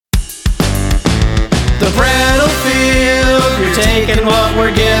taking what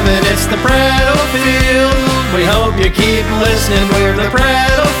we're given. It's the Prattle Field. We hope you keep listening. We're the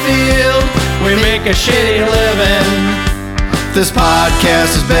Prattle Field. We make a shitty living. This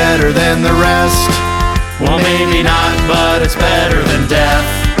podcast is better than the rest. Well, maybe not, but it's better than death.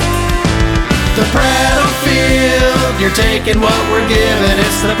 The Prattle Field. You're taking what we're given.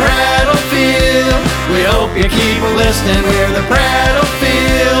 It's the Prattle Field. We hope you keep listening. We're the Prattle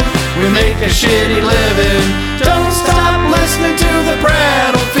Field. We make a shitty living. Don't stop listening to the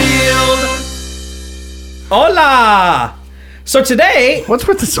Prattle Field. Hola! So today... What's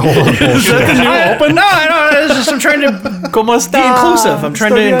with this old bullshit? Is that the new open? No, it's just I'm trying to be inclusive. I'm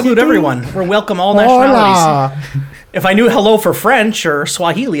trying to include everyone. We're welcome all nationalities. Hola. If I knew hello for French or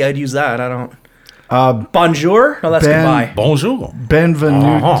Swahili, I'd use that. I don't... bonjour? No, that's goodbye. Bonjour.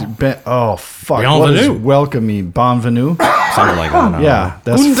 Bienvenue. Oh, fuck. Bienvenue. What is welcome me? Bienvenue? Something like that. Yeah,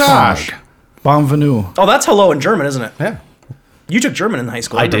 that's Guten Tag. French. Bienvenue. Oh, that's hello in German, isn't it? Yeah. You took German in high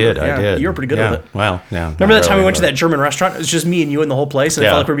school. I remember. did. You were pretty good yeah. at it. Well, yeah. Remember that time we went to that German restaurant? It was just me and you in the whole place, and it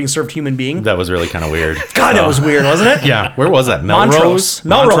Yeah. felt like we were being served human being. That was really kind of weird. God, that was weird, wasn't it? Yeah. Where was that? Montrose.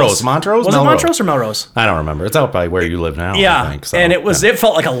 Montrose. Was it Montrose or Melrose? I don't remember. It's out by where you live now. Yeah, I think, so, and it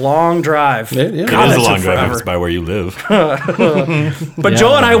felt like a long drive. Yeah. God, It is that a took long drive if forever. it's by where you live. But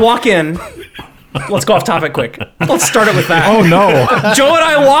Joe and I walk in. Let's go off topic quick. Let's start it with that. Oh, no. Joe and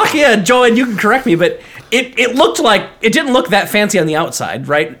I walk in. Joe, and you can correct me, but it looked like it didn't look that fancy on the outside,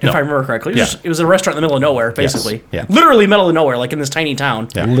 right? If I remember correctly, it was a restaurant in the middle of nowhere, basically. Yes. Yeah. Literally middle of nowhere, like in this tiny town.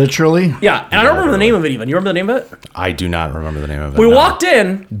 Yeah. Literally? Yeah, and I don't remember the name of it even. You remember the name of it? I do not remember the name of it. We no. walked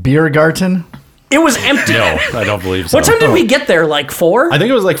in. Biergarten? It was empty. No, I don't believe so. What time did we get there? Like 4? I think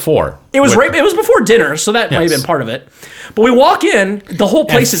it was like 4. It was It was before dinner, so that might have Yes. been part of it. But we walk in. The whole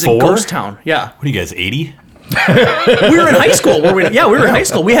place is a 4? ghost town. Yeah. What are you guys, 80? We were in high school. We were in high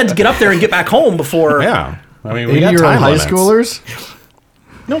school. We had to get up there and get back home before. Yeah. I mean, we got 80-year-old time high limits. schoolers?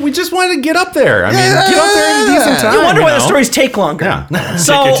 No, we just wanted to get up there. I mean, get up there at a decent time. You wonder why the know? stories take longer. Yeah.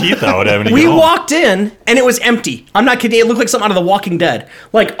 So Take your teeth out having to we get home. walked in and it was empty. I'm not kidding. It looked like something out of The Walking Dead.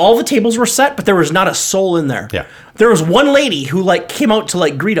 Like all the tables were set, but there was not a soul in there. Yeah. There was one lady who like came out to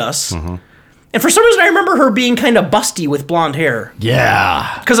like greet us. Mm-hmm. And for some reason, I remember her being kind of busty with blonde hair.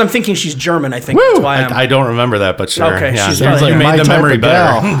 Yeah. Because I'm thinking she's German, I think. Woo! That's why I'm I don't remember that, but sure. Okay, Yeah. she's Sounds probably like my made the type memory of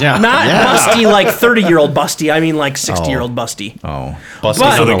better. gal. Yeah. not busty like 30-year-old busty. I mean like 60-year-old busty. Oh. Busted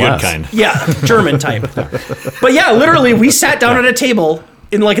But- So the good nonetheless. kind. Yeah, German type. But yeah, literally, we sat down at a table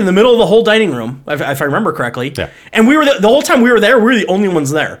in the middle of the whole dining room, if I remember correctly. Yeah. And we were the whole time we were there. We were the only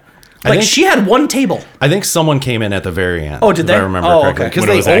ones there. Like think- she had one table. I think someone came in at the very end. Oh, did they? If I remember Oh, correctly. okay. Because When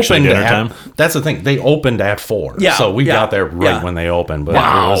it they was actually opened dinner at, time? that's the thing. They opened at 4. Yeah, So we yeah, got there right yeah. when they opened, but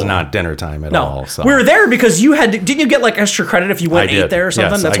Wow. it was not dinner time at No, all. So we were there because you had. Didn't you get like extra credit if you I went and did. ate there or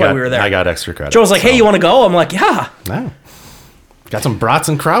something? Yes, That's I why got- we were there. I got extra credit. Joe was like, "Hey, you want to go?" I'm like, "Yeah." Yeah. Got some brats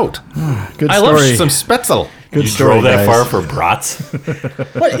and kraut. Good I love story. Some spetzel. Good You story, drove that guys. far for brats?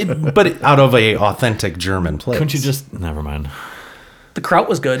 but out of a authentic German place. Couldn't you just... Never mind. The kraut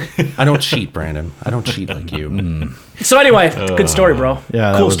was good. I don't cheat, Brandon. I don't cheat like you. So anyway, good story, bro.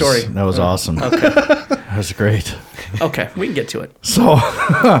 Yeah, cool story. That was awesome. Okay. That was great. Okay, we can get to it. So,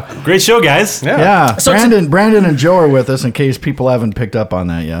 Great show, guys. yeah, So Brandon and Joe are with us in case people haven't picked up on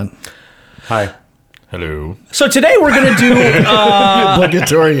that yet. Hi. Hello. So today we're gonna do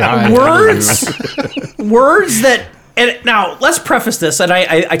Obligatory hi. words that. And now let's preface this, and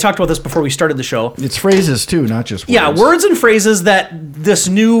I talked about this before we started the show. It's phrases too, not just words. Yeah, words and phrases that this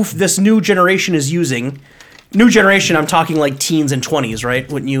new generation is using. New generation, I'm talking like teens and 20s, right?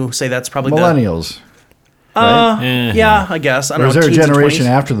 Wouldn't you say that's probably Millennials. Right? Yeah, I guess. I Or don't is know. there a teens and generation 20s?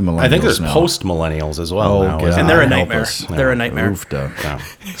 after the millennials? I think there's now? post millennials as well. Oh, now, God. isn't And they're a there? nightmare. Help us. They're a nightmare. Oofed up. Yeah.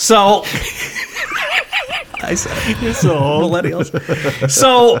 So I said millennials.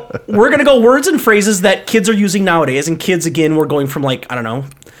 So we're gonna go words and phrases that kids are using nowadays, and kids again, we're going from like I don't know,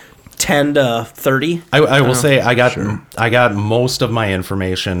 10 to 30. I will say I got most of my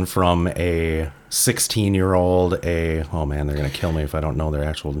information from a 16-year-old. Oh man, they're gonna kill me if I don't know their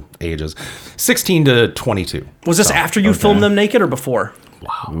actual ages. 16 to 22. Was this after you filmed them naked or before?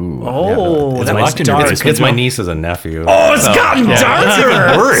 Oh, It's that locked was in your dark. basement. It's my nieces and nephew. Oh, it's gotten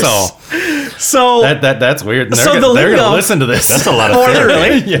darker. Worse. So So, that's weird. And So they're the going lingo- to listen to this. That's a lot of oh, are they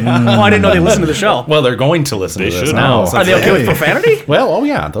therapy. really? Oh, I didn't know they listened to the show. Well, they're going to listen They to this should. now. Oh. since Are they okay with profanity? Well, oh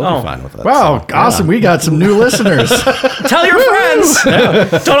yeah, they'll Oh. be fine with that. Wow, so, awesome. We got some new listeners. Tell your friends.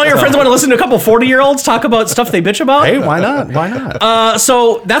 Don't all your friends want to listen to a couple 40-year-olds talk about stuff they bitch about? Hey, why not? Why not?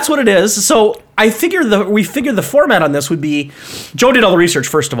 So that's what it is. So we figured the format on this would be Joe did all the research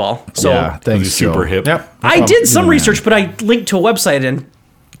first of all. So yeah, thanks, He's super Joe. hip. Yep. I did some research, but I linked to a website and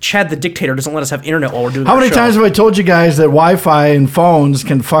Chad the dictator doesn't let us have internet while we're doing How our many show. times have I told you guys that Wi-Fi and phones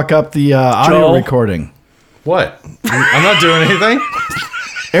can fuck up the audio Joe? recording? What? I'm not doing anything.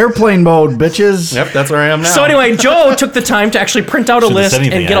 Airplane mode, bitches. Yep, that's where I am now. So anyway, Joe took the time to actually print out a Shouldn't have list said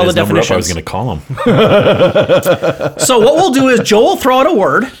anything. and get I all had the his number up. I was definitions. going to call him. So what we'll do is Joe will throw out a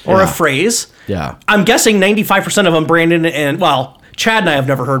word or Yeah. a phrase. Yeah. I'm guessing 95% of them, Brandon and, well, Chad and I have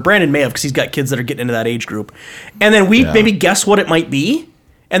never heard. Brandon may have because he's got kids that are getting into that age group. And then we Yeah. maybe guess what it might be.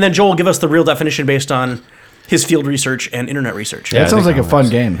 And then Joel will give us the real definition based on his field research and internet research. That I sounds think like a that fun works.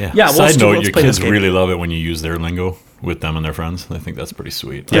 game. Yeah, well, Side note, let's your play this kids game. really love it when you use their lingo with them and their friends. I think that's pretty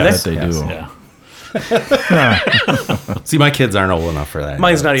sweet. Do they? That they do. Yeah. See, my kids aren't old enough for that.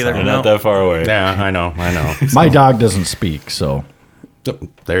 Mine's yet, not either. They're No. not that far away. Yeah, I know. My dog doesn't speak, so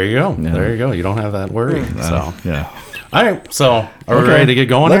There you go. There you go. You don't have that worry. So, yeah. all right. So, are we ready to get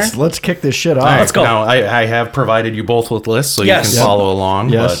going Let's here? let's kick this shit off. All right, Let's go. Now, I have provided you both with lists, so Yes. you can Yep. follow along.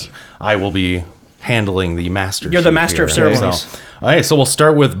 Yes. But I will be handling the master. You're the sheet master of here. ceremonies. So, all right. So we'll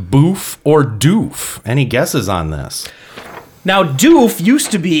start with boof or doof. Any guesses on this? Now, doof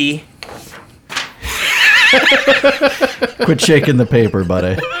used to be... Quit shaking the paper,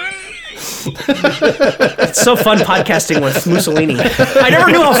 buddy. It's so fun podcasting with Mussolini. I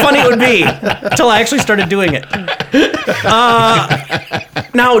never knew how funny it would be until I actually started doing it.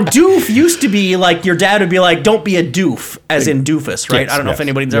 Now, doof used to be like your dad would be like, "Don't be a doof," as in doofus, right? Yes, I don't know if yes.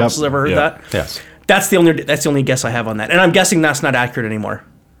 anybody Yep. else has ever heard Yeah. that. Yes. That's the only guess I have on that, and I'm guessing that's not accurate anymore.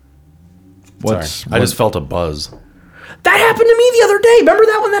 Sorry. I just felt a buzz. That happened to me the other day. Remember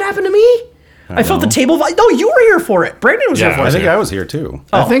that when that happened to me? I felt the table. No, you were here for it. Brandon was Yeah, here for I I it. was think here. I was here too.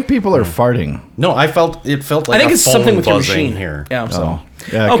 I think people are farting. No, it felt like I think a it's phone something with your buzzing machine here. Yeah. Oh,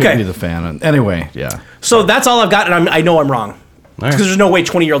 yeah, it Okay. could be the fan. Anyway, yeah. So that's all I've got, and I know I'm wrong because right. there's no way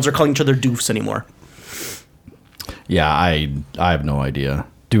 20-year-olds are calling each other doofs anymore. Yeah, I have no idea.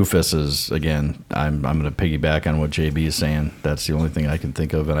 Doofus is, again, I'm going to piggyback on what JB is saying. That's the only thing I can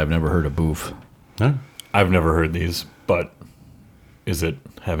think of, and I've never heard of boof. Huh? I've never heard these, but is it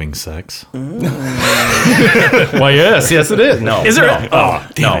having sex? Why, yes, it is. No. Is there? No.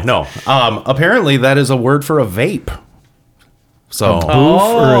 Oh, No. Apparently, that is a word for a vape. So, Boof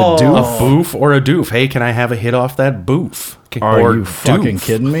or a a doof? boof or a doof. Hey, can I have a hit off that boof? Are or you fucking doof.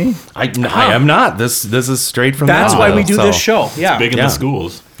 kidding me? I am not. This is straight from That's the why mouth, we do so- this show. Yeah. Big in Yeah. the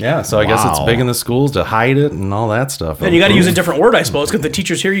schools. Yeah, so I guess it's Wow. big in the schools to hide it and all that stuff. And you got to use a different word, I suppose, because the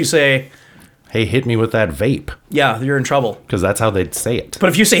teachers hear you say, Hey, hit me with that vape, yeah, you're in trouble. because that's how they'd say it. But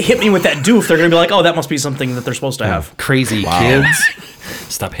if you say, hit me with that doof, they're going to be like, oh, that must be something that they're supposed to have. Crazy kids.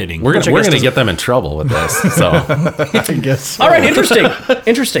 Stop hitting. We're Which I gonna guess we're gonna doesn't- get them in trouble with this. So, I guess. All right, interesting.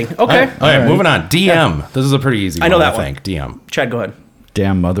 Interesting. Okay. all right, moving on. DM. This is a pretty easy. I know one, that I one. think. DM. Chad, go ahead.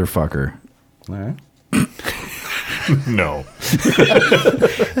 Damn motherfucker. All right. No.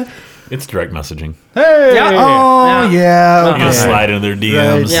 It's direct messaging. Yeah. Oh, yeah. You Okay. just slide into their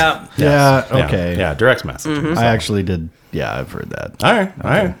DMs. Yeah. Yeah, Yeah, okay. Yeah, direct message. Mm-hmm. I actually did. Yeah, I've heard that. All right. All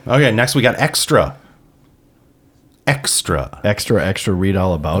right. Okay. Next, we got extra. Extra. Extra, read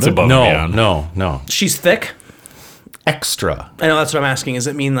all about It's it. above and No. beyond. No. She's thick. Extra. I know that's what I'm asking. Does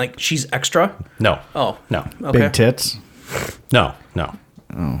it mean like she's extra? No. Oh. No. Okay. Big tits. No.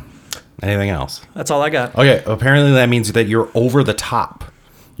 Anything else? That's all I got. Okay. Apparently, that means that you're over the top.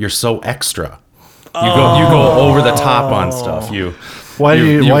 You're so extra. You go over the top on stuff. Why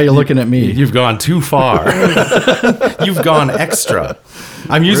are you looking at me? You've gone too far. You've gone extra.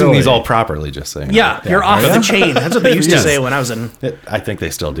 I'm using these Really? all properly, just saying. Yeah, you're off the chain. That's what they used to Yes. say when I was in I think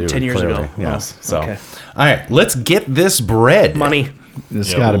they still do. 10 years clearly. ago. Yes. Oh, So, okay. all right, let's get this bread. money.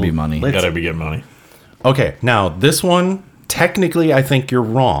 It's Yeah, got to well, be money. You gotta be getting money. Okay, now this one, technically, I think you're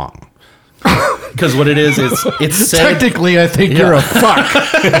wrong. Because what it is it's said. Technically, I think you're a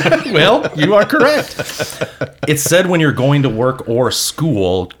fuck. Well, you are correct. It's said when you're going to work or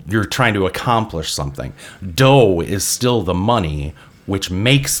school, you're trying to accomplish something. Dough is still the money, which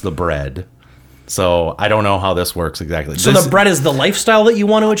makes the bread. So I don't know how this works exactly. So the bread is the lifestyle that you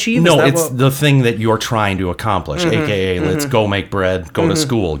want to achieve? No, Is that it's what- the thing that you're trying to accomplish, aka let's go make bread, go to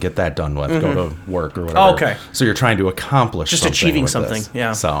school, get that done with, go to work or whatever. Oh, okay. So you're trying to accomplish Just something achieving with something, this.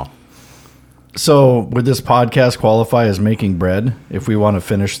 yeah. So So, would this podcast qualify as making bread? If we want to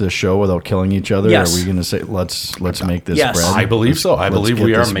finish this show without killing each other, Yes. are we going to say let's make this Yes. bread? I believe so. I Let's believe get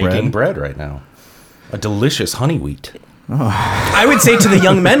we are this making bread right now. A delicious honey wheat. I would say to the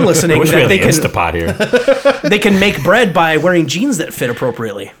young men I listening wish we that had they the can Instapot here. they can make bread by wearing jeans that fit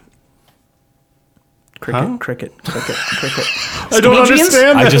appropriately. Cricket. I don't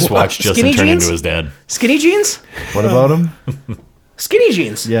understand. I just watched Justin Skinny turn jeans? into his dad. Skinny jeans? What about him? Skinny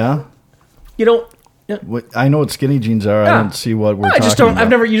jeans. Yeah. You don't I know what skinny jeans are. Yeah. I don't see what we're I talking just don't.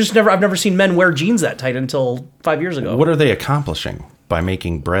 about. I've never seen men wear jeans that tight until 5 years ago. What are they accomplishing by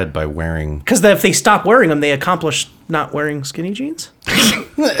making bread by wearing? Because if they stop wearing them, they accomplish not wearing skinny jeans.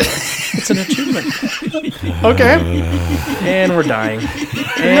 It's an achievement. Okay. And we're dying.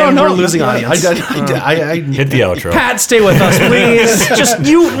 And we're losing audience. I Hit the outro. Pat, stay with us, please. Just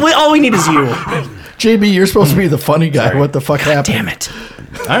you. All we need is you. JB, you're supposed to be the funny guy. What the fuck happened? Damn it.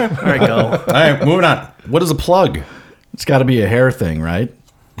 all right, All right, go. all right, moving on. What is a plug? It's got to be a hair thing, right?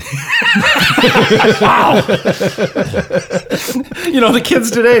 The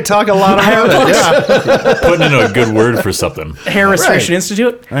kids today talk a lot about it. Yeah. Putting in a good word for something. Hair Restoration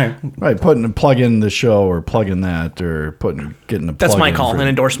Institute. All right. Right. Plug in the show or plug in that or getting a plug That's my in call. for- An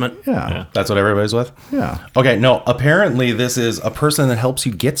endorsement. Yeah. That's what everybody's with? Yeah. Okay, no, apparently this is a person that helps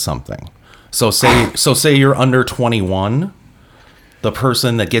you get something. So say you're under 21, the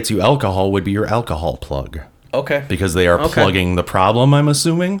person that gets you alcohol would be your alcohol plug. Okay. Because they are plugging the problem, I'm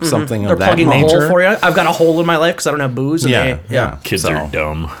assuming. Something They're of that plugging the nature. hole for you. I've got a hole in my life because I don't have booze. And Yeah. Kids So, are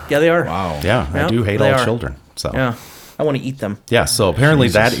dumb. Yeah, they are. Wow. Yeah, I Yeah, do hate they all are. children. So Yeah. I want to eat them. Yeah, so apparently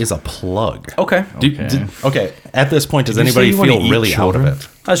that is a plug. Okay. Okay, at this point, does you anybody say you wanna feel eat really out of children? it?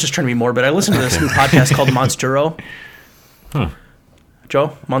 I was just trying to be morbid. I listened to this new podcast called Monsturo.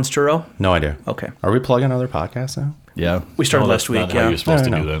 Joe, Monsturo? No idea. Okay. Are we plugging other podcasts now? Yeah. We started No, last that's week, not how yeah. you're supposed to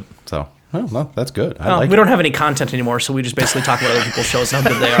No. do that. So, no, that's good. I Oh, like we it. don't have any content anymore, so we just basically talk about other people's shows and how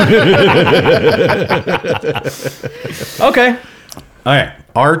good they are. Okay. All right,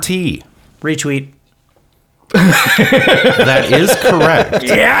 RT. Retweet. That is correct.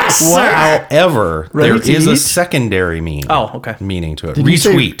 Yes! However, Ready there to is a eat? secondary Oh, okay. meaning to it. Did you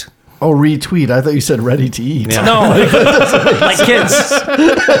say- Retweet. Oh, retweet. I thought you said ready to eat. Yeah. No, like kids.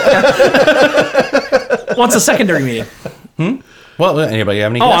 What's a secondary meaning? Well, anybody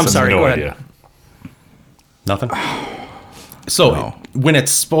have any Oh, I'm guesses? sorry. No Go ahead. idea. Nothing. So when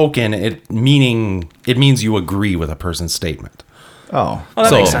it's spoken, it means you agree with a person's statement. Oh. Oh, that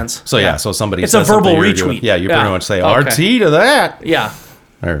so, makes sense. So somebody It's says a verbal something, you're retweet. doing- yeah, you Yeah. pretty much say Okay. RT to that Yeah.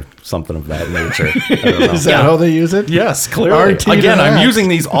 or something of that nature. I don't know. Is that how they use it? Yes, clearly. RT to Again, I'm that. using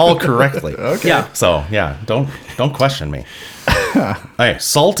these all correctly. Okay. Yeah. So yeah, don't question me. All right,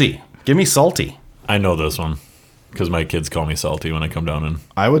 salty. Give me salty. I know this one because my kids call me salty when I come down and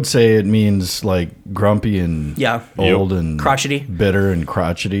I would say it means like grumpy and Yeah. old and Crotchety. bitter and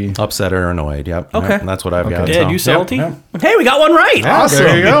crotchety. Upset or annoyed. Yep. Okay. Yep, that's what I've got. Dad, So, you salty? Yep. Hey, we got one right. Yeah,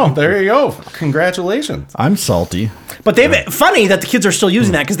 there you go. There you go. Congratulations. I'm salty. But funny that the kids are still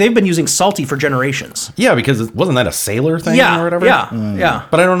using that because they've been using salty for generations. Yeah, because wasn't that a sailor thing Yeah. or whatever? Yeah. Yeah.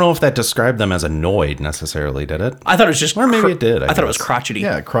 But I don't know if that described them as annoyed necessarily, did it? I thought it was just. Or maybe it did, I I thought it was guess. crotchety.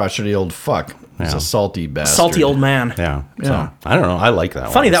 Yeah, crotchety old fuck. He's Yeah. a salty bastard. Salty old man. Yeah. Yeah. So I don't know. I like that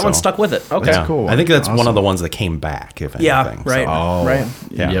one. Funny, that one so- stuck with it. Okay. Yeah. cool. I think that's one Awesome. of the ones that came back, if Yeah, anything. right. So, Oh, Right.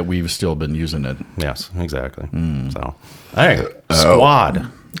 Yeah. Yeah. Yet we've still been using it. yes, exactly. So, all right. Squad.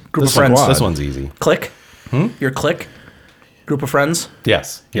 Group This of friends. one- This one's easy. Click. Your click. Group of friends.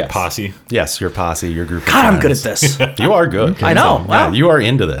 Yes. Yes. posse. Yes, your posse, your group. God, of I'm good at friends. this. You are good. I know. Yeah, Wow. you are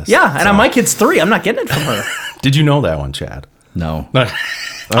into this. Yeah, and So- my kid's 3. I'm not getting it from her. Did you know that one, Chad? No.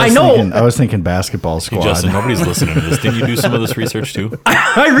 I know. I was thinking basketball squad. Justin, nobody's listening to this. Didn't you do some of this research too?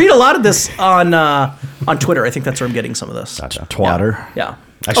 I read a lot of this on Twitter. I think that's where I'm getting some of this. Gotcha. Twatter. Yeah.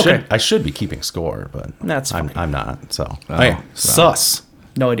 I should be keeping score, but That's fine. I'm not. So, hey, sus.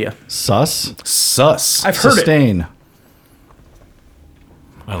 No idea. Sus. Sus. I've heard it. Sustain.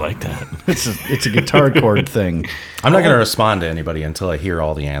 I like that. It's a guitar chord thing. I'm not going to respond to anybody until I hear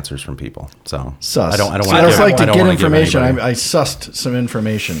all the answers from people. So Sus. I don't want I just like to get give information. anybody- I sussed some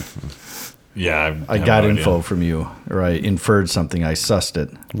information. Yeah, I have got no info idea. from you, or I inferred something. I sussed it.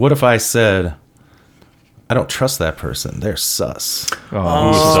 What if I said, I don't trust that person. They're sus.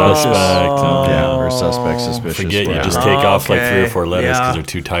 Ooh, suspect. Yeah, or suspect, suspicious. Forget you whatever. just take off like 3 or 4 Okay. letters because Yeah. they're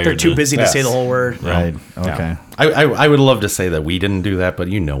too tired. They're too busy to Yes. say the whole word. Right. Yeah. Okay. I would love to say that we didn't do that, but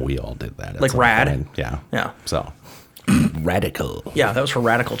you know we all did that. at Like some rad? point. Yeah. Yeah. So radical. Yeah, that was for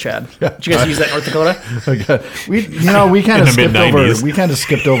Radical Chad. Did you guys use that in North Dakota? Okay. We kind In of the skipped over. mid-90s. We kind of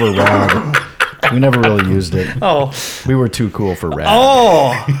skipped over rad. We never really used it. Oh. We were too cool for rad.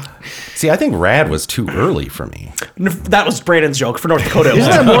 Oh. See, I think rad was too early for me. That was Brandon's joke. For North Dakota, it Isn't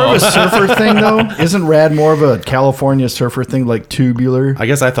was. that more of a surfer thing though? Isn't rad more of a California surfer thing, like tubular? I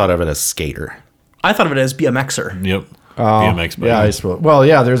guess I thought of it as skater. I thought of it as BMXer. Yep. BMX bike. Yeah, I suppose. Well,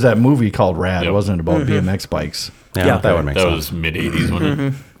 yeah. There's that movie called Rad. Yep. Wasn't it about BMX bikes? Yeah, Yeah. that would make That sense. was mid 80s, wasn't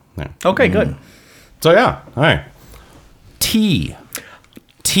it? Yeah. Okay, good. So yeah, all right.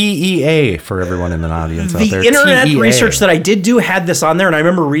 TEA for everyone in the audience out there. The internet TEA. research that I did do had this on there, and I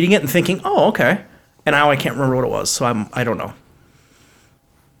remember reading it and thinking, "Oh, okay." and now I can't remember what it was, so I don't know.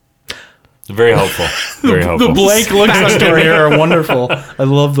 Very helpful. Very helpful. The blank looks under here are wonderful. I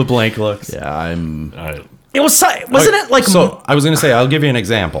love the blank looks. Yeah, It was, wasn't it like... So I was going to say, I'll give you an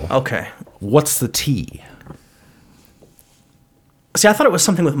example. Okay. What's the T? See, I thought it was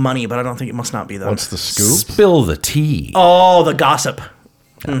something with money, but I don't think it must not be, though. what's the scoop? Spill the tea. Oh, the gossip.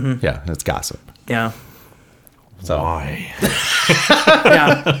 Yeah, it's gossip. Yeah. So Why?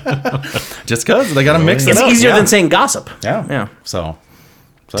 Yeah. just because they got to mix it It's up. easier yeah. than saying gossip. Yeah. Yeah. So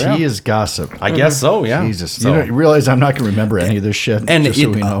Tea yeah. is gossip. I guess so, yeah. Jesus. So, You realize I'm not going to remember any of this shit, and just it so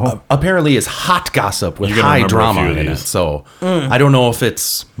we know. apparently is hot gossip with You're gonna high remember a drama few of in it. these. So I don't know if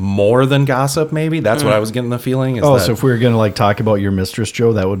it's more than gossip, maybe. That's what I was getting the feeling. Is Oh, that so if we were going to like talk about your mistress,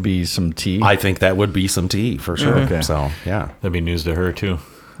 Joe, that would be some tea? I think that would be some tea for sure. Okay. So, yeah. That'd be news to her too.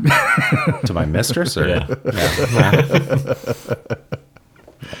 To my mistress? Or? Yeah. Yeah.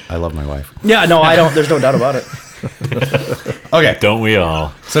 I love my wife. Yeah, no, I don't. There's no doubt about it. Okay. Don't we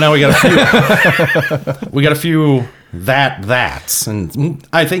all? So now we got a few that's, and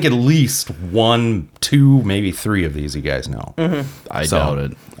I think at least 1, 2, maybe 3 of these you guys know. I doubt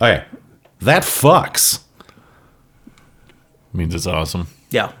it. Okay, that fucks. Means it's awesome.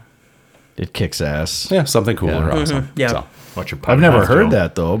 Yeah. It kicks ass. Yeah, something cool or awesome. Yeah. So, Watch your I've never podcast, heard Joe.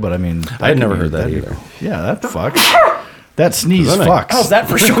 that though, but I mean, I had never can be- heard that that'd be either. cool. Yeah, that fucks. That sneeze Isn't it? fucks. How's that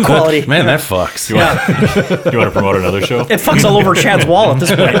for show quality? man, that fucks. You want to promote another show? It fucks all over Chad's wall at this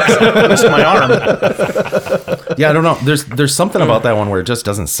point. Just my arm. Yeah, I don't know. There's something about that one where it just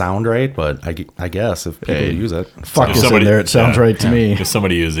doesn't sound right, but I guess if people Hey, use it, Fuck If is in somebody- there. It sounds yeah, right to me. If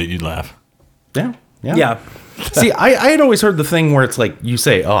somebody used it, you'd laugh. yeah. Yeah. See, I had always heard the thing where it's like you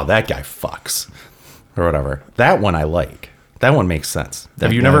say, "Oh, that guy fucks," or whatever. That one I like. That one makes sense.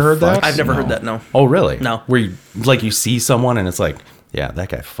 Have you guy never heard that? fucks? I've never heard that, no. Oh, really? No. Where you like you see someone and it's like, yeah, that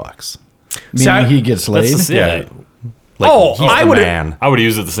guy fucks. Meaning I- he gets laid. That's the, yeah. Like, Oh, he's I the would've- man. I would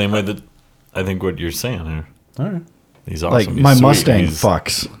use it the same way that I think what you're saying there. All right. He's awesome. Like He's my sweet. Mustang He's-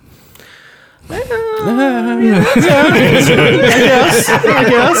 fucks.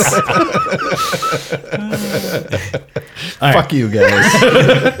 Fuck you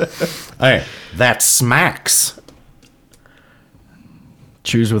guys. All right. That smacks.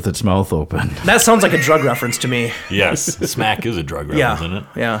 Chews with its mouth open. That sounds like a drug reference to me. Yes, smack is a drug reference, isn't Yeah. it?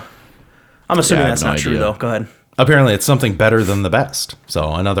 Yeah. I'm assuming Yeah, I have that's no not true, idea. though. Go ahead. Apparently, it's something better than the best.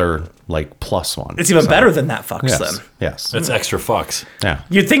 So another like plus one. It's even So, better than that fucks, Yes. then. Yes. That's extra fucks. Yeah.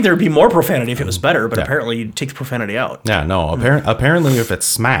 You'd think there would be more profanity if it was better, but Yeah. apparently you'd take the profanity out. Yeah. No. Apparently, if it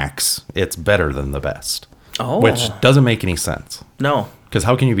smacks, it's better than the best. Oh. Which doesn't make any sense. No. Because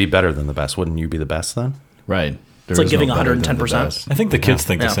how can you be better than the best? Wouldn't you be the best then? Right. It's like giving 110%. I think the kids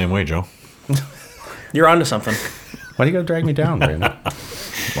think Yeah. the same way, Joe. You're onto something. Why do you gotta drag me down, Brandon?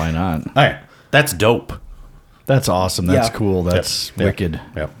 Why not? All right. That's dope. That's awesome. That's Yeah. cool. That's Yep. wicked.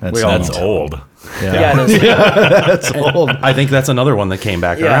 Yep. That's, We all That's know. old. Yeah, it is. that's old. I think that's another one that came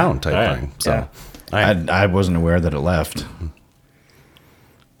back Yeah. around type Yeah. thing. So, Yeah. all right. I wasn't aware that it left.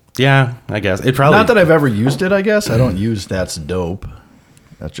 Yeah, I guess it probably. Not that I've ever used it, I guess. I don't use that's dope.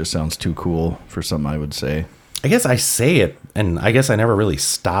 That just sounds too cool for something I would say. I guess I say it, and I guess I never really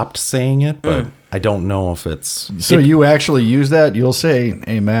stopped saying it, but I don't know if it's. So you actually use that? You'll say,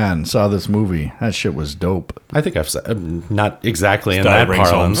 hey man, saw this movie. That shit was dope. I think I've said not exactly in Style that rings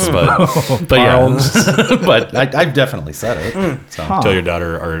parlance, home. but yeah, but I've definitely said it. So Tell your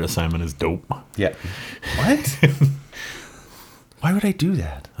daughter our assignment is dope. yeah, what? Why would I do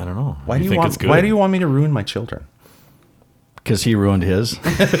that? I don't know. Why do you think want? it's good? Why do you want me to ruin my children? Because he ruined his.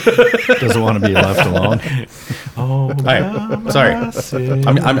 Doesn't want to be left alone. Oh, All right, sorry,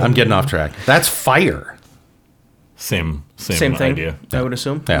 I'm getting off track. That's fire. same Same thing, idea. I would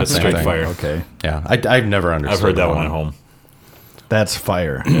assume. Yeah, That's same straight thing. fire. Okay. Yeah, I've never understood. I've heard that one one at home. That's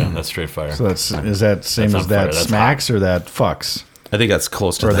fire. Yeah, that's straight fire. So is that same That's as on fire. that That's smacks or that fucks? I think that's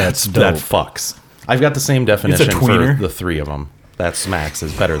close to Or that. that's That dope. fucks. I've got the same definition for tweener. the 3 of them. That smacks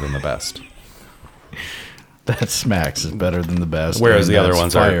is better than the best. That smacks is better than the best. Whereas and the other that's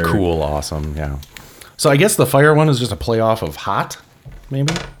ones fire. are cool, awesome, yeah. So I guess the fire one is just a play off of hot,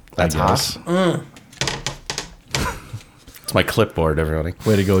 maybe? That's guess. hot. It's my clipboard, everybody.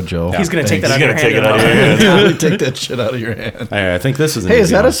 Way to go, Joe. He's going to take that He's out of your gonna take it hand. out of your hand. Really take that shit out of your hand. I think this is an Hey, is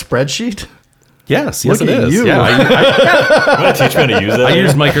easy that a one. spreadsheet? Yes, Look it at is. you. Yeah, You want to teach me how to use that? I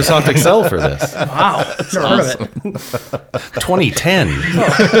used Microsoft Excel for this. Wow. Never heard of it. 2010.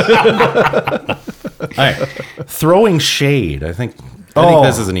 All right. Throwing shade. I think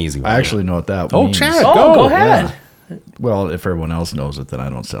this is an easy one. I actually know what that Oh, means. Chad. Oh, go ahead. Well, if everyone else knows it, then I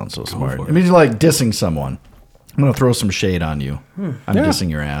don't sound so smart. for It means like dissing someone. I'm going to throw some shade on you. I'm dissing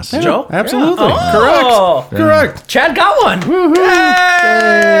your ass. Joe? Absolutely. Oh. Correct. Chad got one.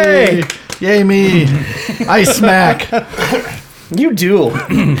 Hey! Yay me. I smack. You do.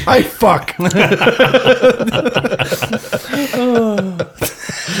 I fuck.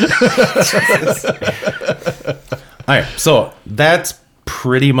 All right, so that's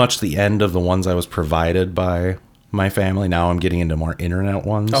pretty much the end of the ones I was provided by my family. Now I'm getting into more internet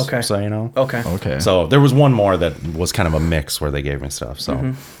ones. Okay. So, you know. Okay. Okay. So there was one more that was kind of a mix where they gave me stuff.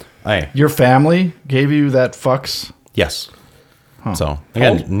 So, Your family gave you that fucks? yes. So,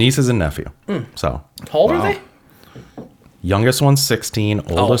 again, nieces and nephew. So, How old are they? youngest one's 16.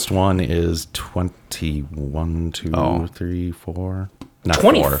 Oldest one is 21, 2, 3, 4. Not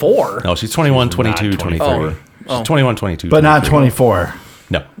 24? 4. No, she's 21, 22, 23. Oh. She's 21, 22, But not 23. 24.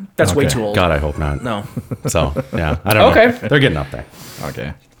 No. That's way Okay. too old. God, I hope not. No. So, yeah, I don't know. Okay. They're getting up there.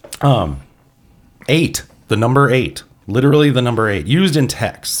 Okay. 8. The number 8. Literally the number 8. Used in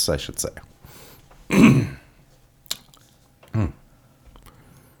texts, I should say.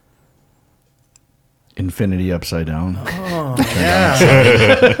 Infinity upside down. Oh,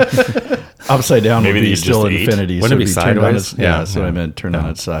 yeah. Upside down Maybe would be you just still ate. infinity. Wouldn't it be it'd turned on sideways? its- yeah, Yeah. that's what I meant. Turn on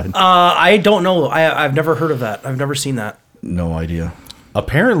its side. I don't know. I've never heard of that. I've never seen that. No idea.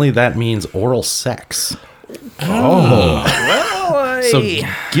 Apparently, that means oral sex. Oh. So,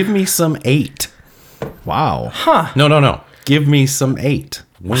 give me some 8. Wow. No. Give me some 8.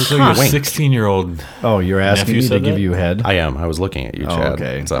 Wink or you wink. 16-year-old. Oh, you're asking Nephew me to said give that? you head? I am. I was looking at you, Oh, Chad.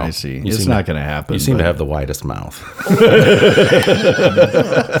 okay. So I see. you It's seem not going to happen. You seem to but- have the widest mouth.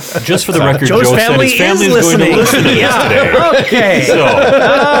 Just for the record, Joe's Joe family said his family is is going to listening. listen to this Yeah. today. Okay. So,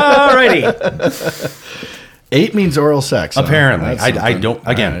 Alrighty. 8 means oral sex. huh? Apparently, That's I something. don't.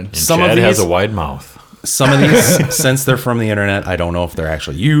 Again, All right. some Chad of these has a wide mouth. Some of these, since they're from the internet, I don't know if they're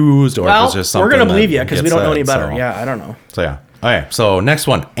actually used or if Well, it's just something. we're going to believe that you because we gets don't know any said, better. so- Yeah, I don't know. So yeah. All right. So next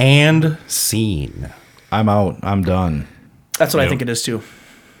one, and scene. I'm out. I'm done. That's what I Yep. think it is too.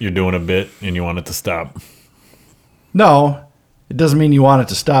 You're doing a bit and you want it to stop. No, it doesn't mean you want it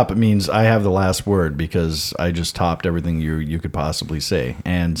to stop. It means I have the last word because I just topped everything you could possibly say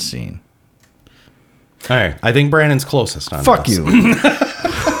and scene. All right. I think Brandon's closest on Fuck this. you.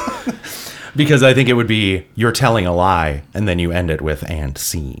 Because I think it would be you're telling a lie and then you end it with and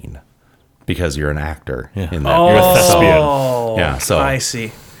scene. Because you're an actor Yeah. in that. You're a thespian. Oh, Yeah, so- I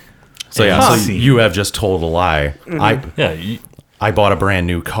see. So yeah, Huh. so you have just told a lie. Yeah. I bought a brand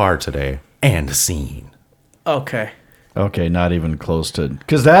new car today and scene. Okay. Okay, not even close to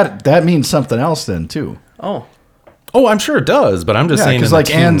because that means something else then too. Oh. Oh, I'm sure it does, but I'm just Yeah, saying because in like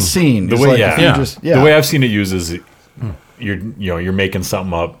the and teen- scene. The It's way- like yeah. if you Yeah. just The way I've seen it used is you're making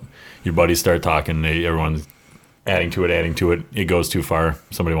something up. Your buddies start talking. Everyone's adding to it. It goes too far.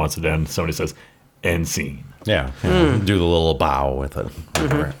 Somebody wants it to end. Somebody says, end scene. Yeah, do the little bow with it.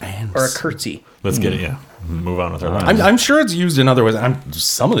 And Or a curtsy. Let's get it. Yeah. Move on with our lives. I'm sure it's used in other ways.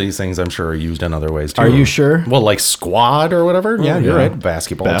 Some of these things I'm sure are used in other ways too. Are you sure? Well, like squad or whatever. Yeah, you're yeah. right.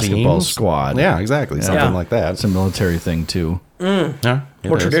 Basketball Basketball teams. squad. Yeah, exactly. Something Yeah. like that. It's a military thing too. Yeah, it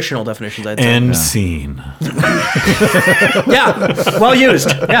More is. traditional definitions, I'd say. End scene. Yeah. Well used.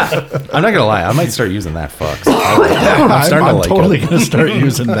 Yeah. I'm not gonna lie. I might start using that fucks. I'm starting to I'm like totally it. gonna start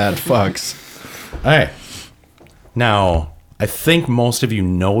using that fucks. All right. Now, I think most of you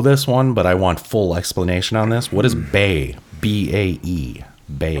know this one, but I want full explanation on this. What is bae? B-A-E.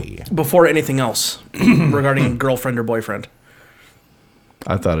 Bae. Before anything else regarding girlfriend or boyfriend.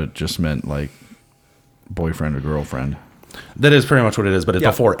 I thought it just meant like boyfriend or girlfriend. That is pretty much what it is, but it's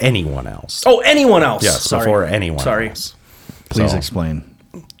Yeah. before anyone else. Oh, anyone else. Yes, Sorry. before anyone Sorry. else. Please So- explain.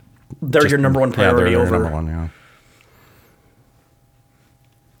 They're your number one Yeah, they're priority your over. number one, yeah.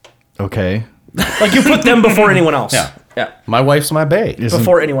 Okay. Like you put them before anyone else. Yeah. Yeah. My wife's my bae. Isn't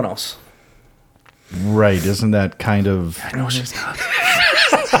Before anyone else. right? Isn't that kind of No, she's not.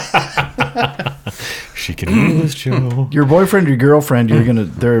 She can do this, Joe. your boyfriend or your girlfriend?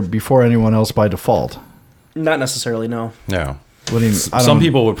 They're before anyone else by default. Not necessarily, no. No. What do you? Some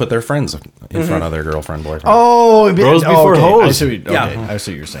people would put their friends in front of their girlfriend, boyfriend. Oh, Bros before okay. hoes. I see what, Yeah. okay. I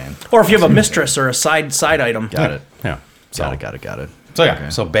see what you're saying. Or if you have a mistress or a side item. Got it. Yeah. So, Got it. So yeah, Okay.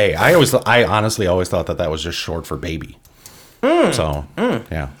 so bae. I honestly always thought that was just short for baby. So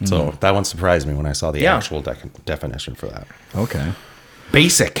yeah, so that one surprised me when I saw the Yeah. actual definition for that. Okay.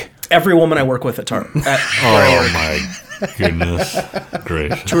 Basic. Every woman I work with at where I Oh work. my goodness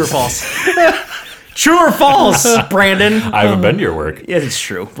gracious. True or false? True or false, Brandon? I haven't been to your work. Yeah, it's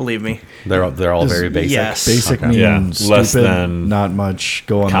true. Believe me. They're all very basic. Yes. Basic Okay. Yeah, means less stupid, than not much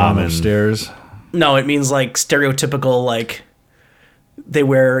going on common. upstairs. No, it means like stereotypical, like they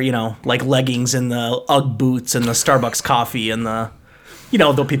wear, like leggings and the Ugg boots and the Starbucks coffee and the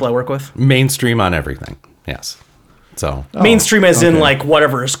people I work with. Mainstream on everything. Yes. So mainstream as in like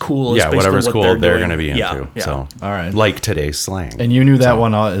whatever is cool. Is whatever's what cool, they're doing. going to be into. Yeah. So All right. like today's slang. And you knew that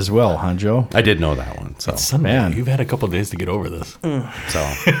one as well, huh, Joe? I did know that one. So Man. You've had a couple of days to get over this. so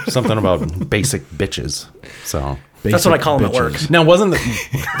something about basic bitches. So That's what I call them at work. now wasn't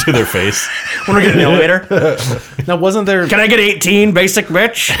To their face. When we get in the elevator, now wasn't there can I get 18, basic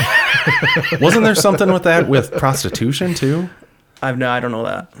bitch? wasn't there something with that with prostitution too? I don't know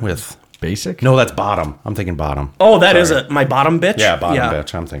that. With Basic? no, that's bottom. I'm thinking bottom. Oh, that is it. My bottom bitch? Yeah, bottom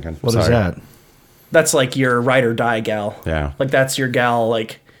bitch. I'm thinking. What is that? That's like your ride or die gal. Yeah. Like that's your gal,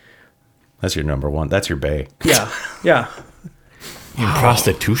 like, That's your number one. That's your bae. yeah. In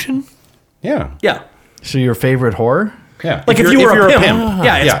prostitution? Yeah. Yeah. So your favorite whore? Yeah. Like if you were a pimp.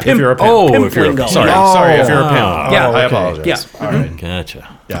 Yeah, it's Yeah, pimp. if you're a pimp. Oh, pimp if you're a lingo. pimp. Sorry, Yeah. sorry. If you're a pimp, Yeah. I okay. apologize. Yeah. All right.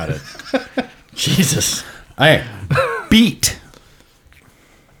 Gotcha. Got it. Jesus. Hey, beet.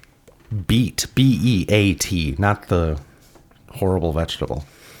 Beet. B-E-A-T. Not the horrible vegetable.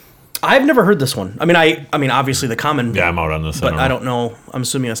 I've never heard this one. I mean, obviously the common, Yeah, I'm out on this. but I don't know. I'm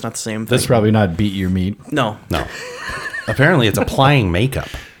assuming that's not the same thing. That's probably not beat your meat. No. No. Apparently, it's applying makeup.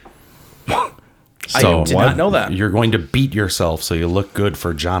 I did not know that. You're going to beat yourself so you look good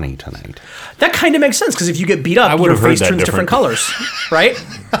for Johnny tonight. That kind of makes sense because if you get beat up, would your have heard face that turns different different. colors, right?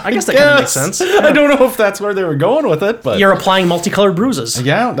 I guess that kind of makes sense. I don't know if that's where they were going with it, but You're applying multicolored bruises.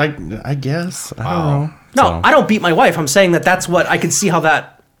 yeah, I guess. I don't know. No, So- I don't beat my wife. I'm saying that's what I can see how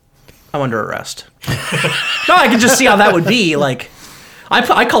that. I'm under arrest. No, I can just see how that would be. Like,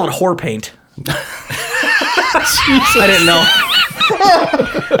 I call it whore paint. I didn't know.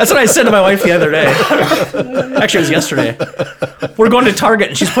 That's what I said to my wife the other day. Actually, it was yesterday. We're going to Target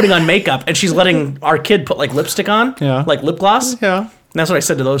and she's putting on makeup and she's letting our kid put like lipstick on, like lip gloss. Yeah. And that's what I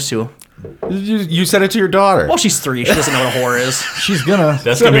said to those two. You said it to your daughter. Well, she's 3. She doesn't know what a whore is. She's gonna.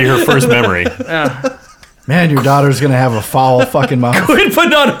 That's going to be her first memory. Man, your daughter's gonna have a foul fucking mouth. Quit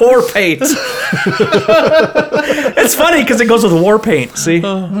putting on whore paint. It's funny because it goes with war paint. See,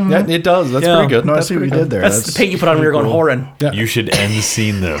 Yeah, it does. That's Yeah. pretty good. No, I see what you did there. that's the paint you put on when you're going whoring. You should end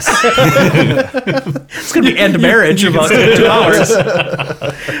scene this. It's gonna be end marriage in about 2 hours.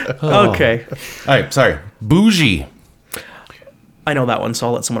 Okay, All right, sorry. Bougie. I know that one, so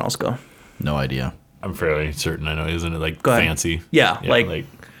I'll let someone else go. No idea. I'm fairly certain I know. Isn't it like Go ahead. fancy? Yeah, like-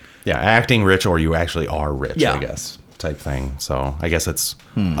 Yeah, acting rich or you actually are rich, Yeah. I guess, type thing. So I guess it's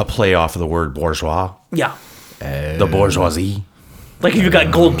a play off of the word bourgeois, Yeah, the bourgeoisie. like if you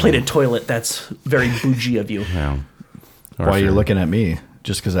got gold-plated toilet, that's very bougie of you. Yeah. Or Why if you're you're- looking at me?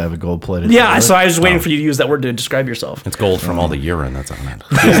 Just because I have a gold plated. Yeah, so I was waiting for you to use that word to describe yourself. It's gold from all the urine that's on it.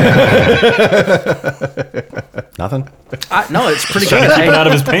 Nothing? No, it's pretty Trying good. to keep it out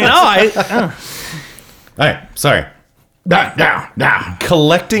of his pants. No, All right, sorry. Now.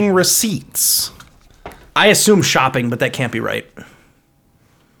 Collecting receipts. I assume shopping, but that can't be right.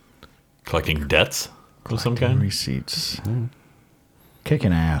 Collecting debts of some kind. Receipts.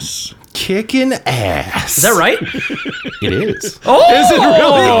 Kicking ass. Kicking ass. Is that right? It is. Oh, Is it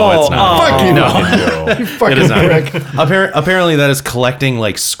really? No, it's not. Fuck you. No. You fucking It is not. prick. Apparently, that is collecting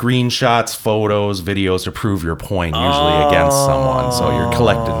like screenshots, photos, videos to prove your point, usually against someone. So you're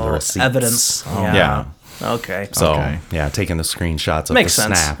collecting the receipts. evidence. Yeah. Okay. So Okay. yeah, taking the screenshots of Makes the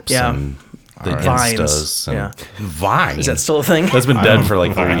sense. snaps Yeah. and the Vines. Instas. And Yeah. Vine. Is that still a thing? That's been dead for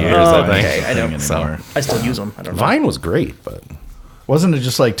like 30 years, Oh, I think. okay, I don't So I still use them. I don't know. Vine was great, but Wasn't it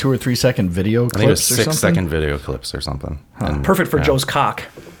just like 2 or 3 second video I think it was clips or 6 something? second video clips or something. And- Perfect for yeah. Joe's cock.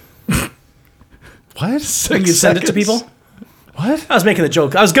 What? You can send it to people? What? I was making the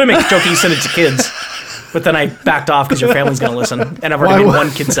joke. I was going to make the joke that you send it to kids. But then I backed off because your family's going to listen. And I've already made one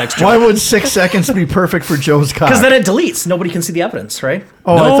kid sex Why joke. would 6 seconds be perfect for Joe's cock? Because then it deletes. Nobody can see the evidence, right?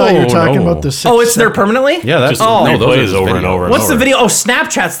 Oh, I thought you were No, talking no. about the 6 Oh, it's there second- permanently? Yeah, that's Just Oh. no, those are replays just over and video. over and What's the over. video? Oh,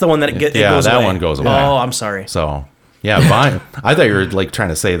 Snapchat's the one that it Yeah, goes that away. one goes away. Oh, I'm sorry. So yeah, Vine. I thought you were like trying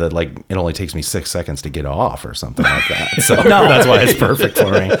to say that like it only takes me 6 seconds to get off or something like that. So No. that's why it's perfect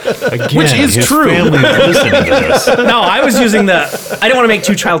for me. Again, Which is his true. family's listening to this. No, I was using I didn't want to make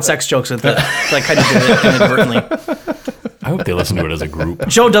 2 child sex jokes with it. Like I just did it inadvertently. I hope they listen to it as a group.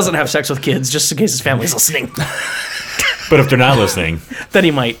 Joe doesn't have sex with kids, just in case his family's listening. But if they're not listening, Then he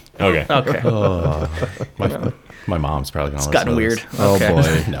might. okay. Okay. My mom's probably gonna. It's gotten weird. Oh Okay.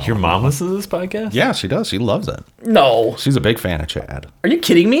 boy. No. Your mom listens to this podcast? Yeah, she does. She loves it. No. She's a big fan of Chad. Are you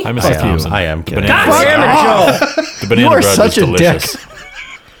kidding me? I'm God Mrs. Thompson. I am kidding. banana damn it, Joe. The banana You are bread such was a delicious.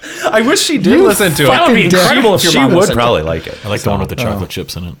 dick. I wish she did listen to That would be it. incredible if your She mom would listened. probably like it. I like the one with the chocolate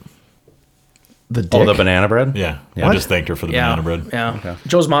chips in it. The Oh, the dick? banana bread? Yeah. Yeah. I just thanked her for the Yeah. banana bread. Yeah. Okay.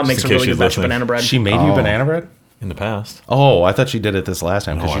 Joe's mom makes a in case really good she's batch of listening. banana bread. She made you banana bread? In the past. Oh, I thought she did it this last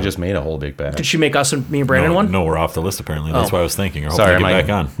time because No, she I- just made a whole big batch. Did she make us and me and Brandon one? No, we're off the list apparently. That's why I was thinking. Or hoping Sorry, to get back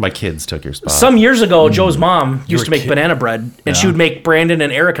on. my kids took your spot. Some years ago, Joe's mom used were to make kid- banana bread, and she would make Brandon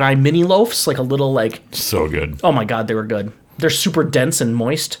and Eric and I mini loaves, like a little like. So good. Oh my god, they were good. They're super dense and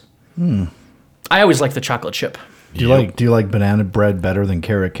moist. I always like the chocolate chip. Do you like banana bread better than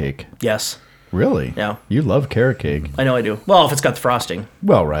carrot cake? Yes, Really? Yeah. You love carrot cake. I know I do. Well, if it's got the frosting,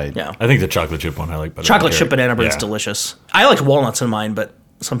 Well, right. yeah. I think the chocolate chip one I like better. Chocolate than chip carrot. banana bread is Yeah. delicious. I like walnuts in mine, but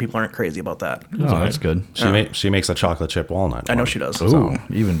some people aren't crazy about that. Oh, that's good. She makes a chocolate chip walnut. I know one. she does. Ooh,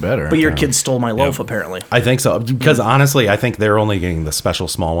 even better. But your kids stole my loaf, apparently. I think so because honestly, I think they're only getting the special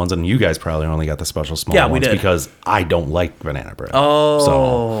small ones, and you guys probably only got the special small Yeah, we ones did. because I don't like banana bread. Oh,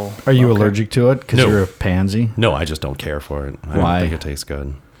 So, Are you allergic to it? Because No. you're a pansy? no, I just don't care for it. I Why? don't think it tastes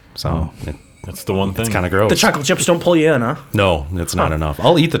good. So That's the one thing. it's kind of gross. the chocolate chips don't pull you in, huh? No, it's not enough.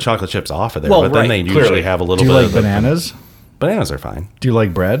 I'll eat the chocolate chips off of there, Well, but then right, they usually clearly. have a Do little you bit like of the- bananas? Bananas are fine. Do you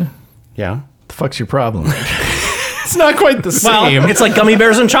like bread? Yeah. The fuck's your problem? It's not quite the Well, same. it's like gummy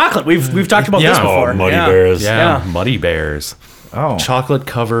bears and chocolate. We've talked about this Yeah. before. Oh, Muddy Yeah. Bears. yeah, Yeah. Muddy Bears. Oh, Chocolate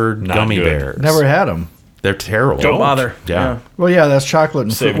covered Not gummy good. bears. never had them. They're terrible. Don't bother. Yeah. Well, yeah, that's chocolate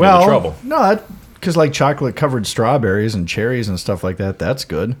and Saving fruit. you the Well, trouble. no, because like chocolate covered strawberries and cherries and stuff like that, that's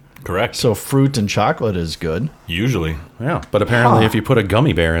good. Correct. So fruit and chocolate is good. Usually, Yeah. But apparently, Huh. if you put a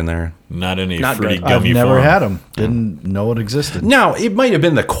gummy bear in there, not any Not fruity good. I've gummy never form. had them. Didn't know it existed. now it might have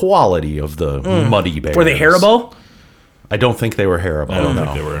been the quality of the muddy bears. Were they Haribo? I don't think they were Haribo. I don't no.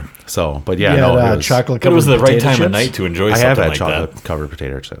 think they were. So, but You yeah, had no, it was, chocolate But it covered was the right potato time chips? of night to enjoy I something have had like chocolate that. covered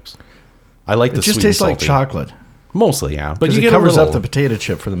potato chips. I like the It just sweet and tastes like salty. chocolate. Mostly, yeah. But Because you it get covers a up little, the potato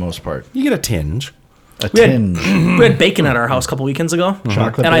chip for the most part. You get a tinge. A We had- tinge. We had bacon at our house a couple weekends ago.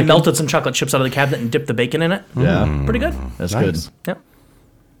 Chocolate And I bacon? melted some chocolate chips out of the cabinet and dipped the bacon in it. Yeah, Pretty good. that's Nice. good. Yep.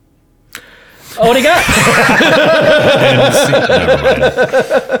 Oh, what do you got?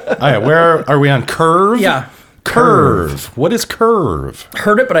 All right, where are we on curve? Yeah. Curve. What is curve?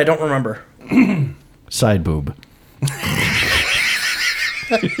 Heard it, but I don't remember. Side boob.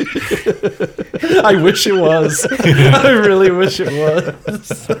 I wish it was. I really wish it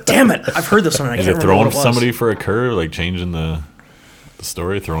was. Damn it. I've heard this one and I Is can't it remember throwing what it was. somebody for a curve, like changing the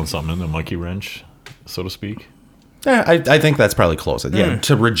story, throwing something in the monkey wrench, so to speak? Yeah, I think that's probably close. Yeah,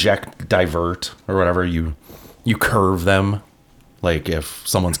 to reject, divert, or whatever, you curve them. Like if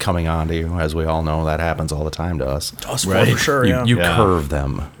someone's coming onto you, as we all know, that happens all the time to us. Us four for sure, You, yeah. you Yeah. curve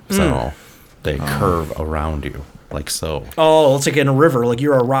them, so they curve around you, like so. Oh, it's like in a river, like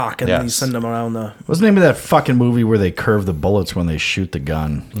you're a rock, and then you Yes. send them around the. What's the name of that fucking movie where they curve the bullets when they shoot the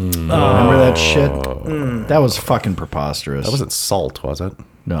gun? Remember that shit? That was fucking preposterous. That wasn't Salt, was it?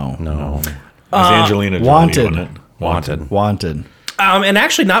 No. No. It was Angelina Jolie, Wanted. wasn't it? Wanted. Wanted. And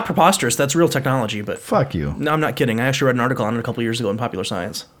actually, not preposterous. That's real technology, but Fuck you. no, I'm not kidding. I actually read an article on it a couple years ago in Popular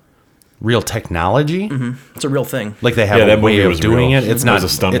Science. Real technology? It's a real thing. Like they have Yeah, a that way movie of was doing real. it. It's It not was a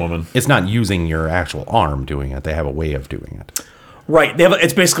stunt woman. It's not using your actual arm doing it. They have a way of doing it. Right.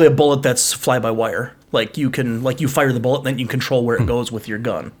 It's basically a bullet that's fly by wire. Like you fire the bullet, and then you control where it goes with your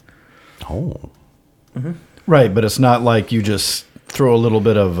gun. Oh. Right, but it's not like you just throw a little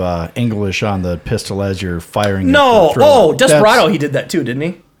bit of English on the pistol as you're firing. it No. to throw Oh, it. Desperado, he did that too, didn't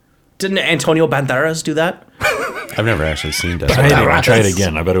he? Didn't Antonio Banderas do that? I've never actually seen that. I didn't even try it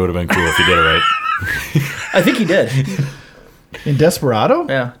again. I bet it would have been cool if you did it right. I think he did. In Desperado?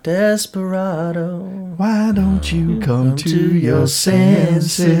 Yeah. Desperado. Why don't you come to your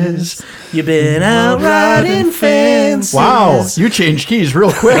senses? You've been out riding fences. Wow, you changed keys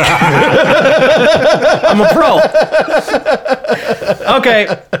real quick. I'm a pro. Okay.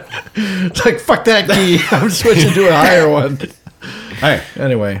 It's like, fuck that key. I'm switching to a higher one. All right.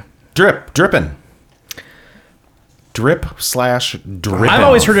 Anyway. Dripping. Drip/dripping. I've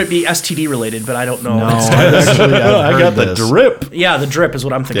always heard it be STD related, but I don't know. No, actually, I've heard this. drip. Yeah, the drip is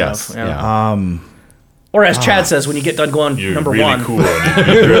what I'm thinking Yes. of. Yeah. Or as Chad says, when you get done going You're number really one. cool. And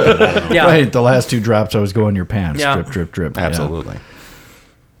you're dripping. I don't know. Yeah. Right, the last two drops always go in your pants. Yeah. Drip, drip, drip. Yeah. Absolutely.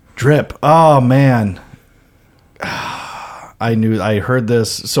 Drip. Oh man. I heard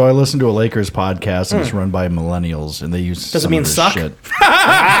this. So I listened to a Lakers podcast and it's run by millennials and they use Does it some mean of this suck? shit.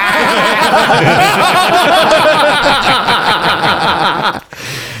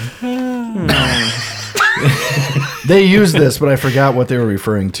 They use this, but I forgot what they were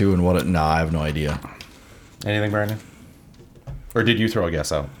referring to and what it. No, I have no idea. Anything, Brandon? Or did you throw a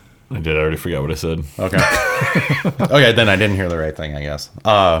guess out? I did. I already forgot what I said. Okay. Okay, then I didn't hear the right thing, I guess.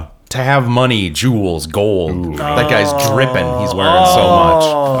 To have money, jewels, gold. That guy's dripping. He's wearing so much.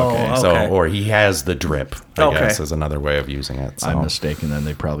 Okay, so Or he has the drip, I guess, is another way of using it. So. I'm mistaken. Then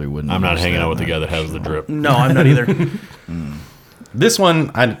they probably wouldn't. I'm not use hanging that out with the then. guy that has the drip. No, I'm not either. This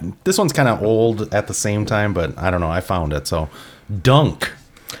one's kind of old at the same time, but I don't know. I found it. So, dunk.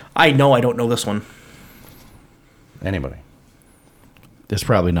 I know I don't know this one. Anybody? It's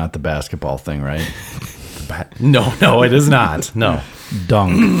probably not the basketball thing, right? No, it is not. No.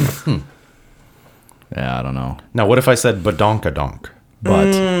 Dunk. Yeah, I don't know. Now, what if I said badonkadonk?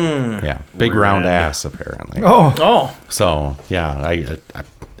 But Yeah, big round ass, apparently. Oh, So, yeah,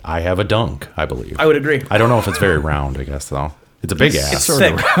 I have a dunk, I believe. I would agree. I don't know if it's very round, I guess, though. It's a big ass. It's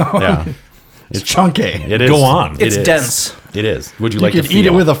thick. Yeah. it's chunky. It is. Go on. It's It is. dense. It is. Would you, You like to could eat it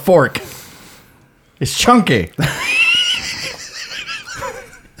feel? with a fork. It's chunky.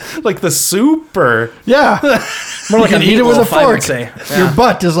 like the soup or Yeah. More like You a can eat it with a meatloaf, I would fork. say. Your Yeah.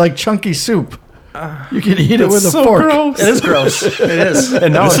 butt is like chunky soup. You can eat it with a so fork. gross. It is gross. It is.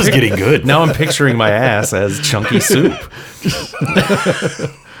 And now This I'm is getting good. Now I'm picturing my ass as chunky soup.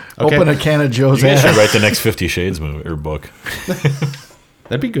 Okay. Open a can of Joe's You guys should ass. write the next 50 Shades movie or book.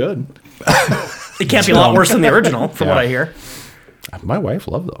 That'd be good. It can't be a lot worse than the original, from what Yeah. I hear. My wife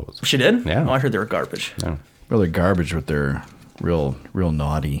loved those. She did? Yeah. Oh, I heard they were garbage. Yeah. Well, they're garbage, but they're real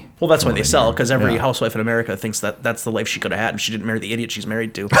naughty. Well, that's why they sell, because every housewife in America thinks that that's the life she could have had, and she didn't marry the idiot she's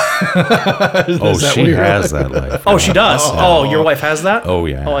married to. Oh, she has that life. Oh, she does? Oh, your wife has that? Oh,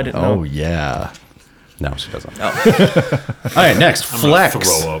 yeah. Oh, I didn't Oh know. yeah. No, she doesn't. Oh. All right, next. I'm gonna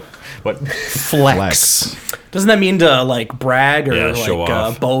Flex. throw up. What? Flex. Doesn't that mean to, like, brag or, Yeah, show like,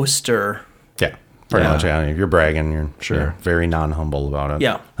 off. boast or... Yeah. Pretty Yeah. much, yeah. If you're bragging, you're Sure. very non-humble about it.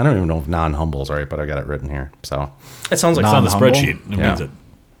 Yeah. I don't even know if non-humble is right, but I got it written here. So, It sounds like It's on the Non-humble? spreadsheet. It Yeah. means it.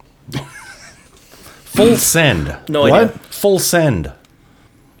 full send. No What? idea. Full send.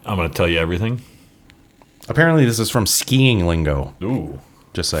 I'm going to tell you everything. Apparently, this is from skiing lingo. Ooh.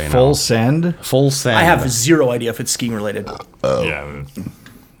 Just so you know. Full send. Full send. I have zero idea if it's skiing related. Yeah.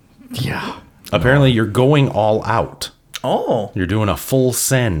 Yeah. Apparently, you're going all out. Oh. You're doing a full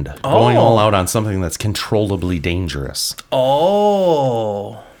send. Going all out on something that's controllably dangerous.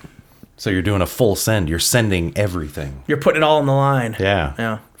 Oh. So you're doing a full send. You're sending everything. You're putting it all on the line. Yeah.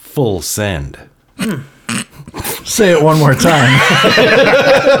 Yeah. Full send. Say it one more time.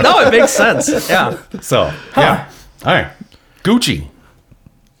 No, it makes sense. Yeah. So, yeah. All right. Gucci.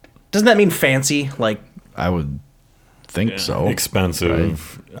 Doesn't that mean fancy? Like, I would think so.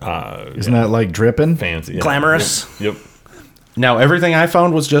 Expensive. Isn't that like dripping? Fancy. Yeah. glamorous? Yep. Now, everything I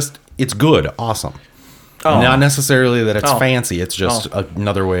found was just, it's good, awesome. Oh. Not necessarily that it's Oh. fancy. It's just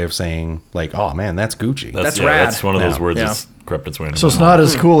another way of saying, like, oh, man, that's Gucci. That's yeah, rad. That's one of those Yeah. words Yeah. that's crept its way into So it's my not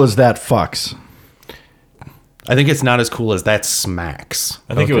as cool as that fucks. I think it's not as cool as that smacks.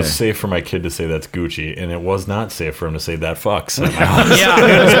 I think it was Okay. safe for my kid to say that's Gucci, and it was not safe for him to say that fucks. Yeah.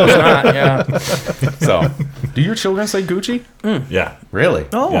 It's not. Yeah. So, do your children say Gucci? Yeah. Really?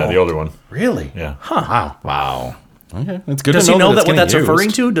 Oh. Yeah, the older one. Really? Yeah. Wow. Wow. Okay. It's good Does to he know that that it's what that's getting referring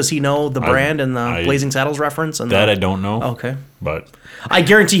used. to? Does he know the brand and the I- Blazing Saddles reference? And That the, I don't know. Okay. But I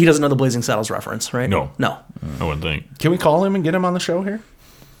guarantee he doesn't know the Blazing Saddles reference, right? No. No. I wouldn't think. Can we call him and get him on the show here?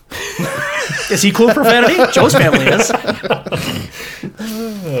 Is he cool with profanity? Joe's family is. All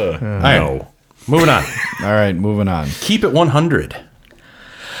right. No. Moving on. All right, moving on. Keep it 100.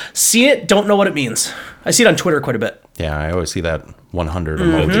 See it, don't know what it means. I see it on Twitter quite a bit. Yeah, I always see that 100 Is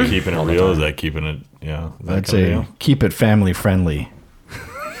emoji. that keeping it real? Is that keeping it? Yeah. Is that I'd kind of say deal? keep it family friendly.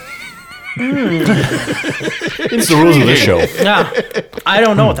 It's the rules of this show. Yeah. I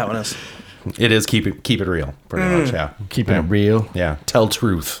don't know what that one is. It is keep it real, pretty much. Yeah. Keeping it real. Yeah. Tell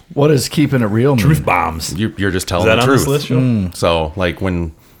truth. What does keeping it real mean? Truth bombs. You're just telling Is that the on truth. this list, Joe? So, like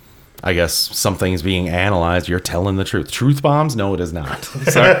when I guess something's being analyzed, you're telling the truth. Truth bombs? No, it is not.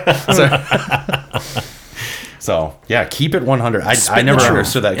 Sorry. So, yeah, keep it 100. I Spit never the truth.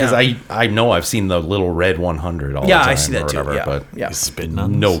 understood that because Yeah. I know I've seen the little red 100 all the Yeah, time I see that or too. whatever, Yeah. but Yeah. Spitting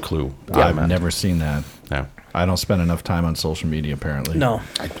on no this. clue. I've never seen that. Yeah. I don't spend enough time on social media, apparently. No.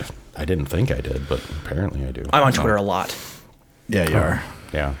 I didn't think I did, but apparently I do. I'm on Twitter a lot. Yeah, you are.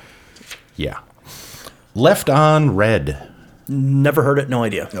 Yeah. Yeah. Left on red. Never heard it, no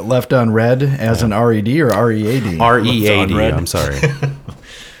idea. Left on red as an R-E-D or R-E-A-D? R-E-A-D, red. I'm sorry.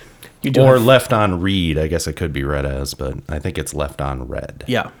 You do Or have- left on read. I guess it could be read as, but I think it's left on red.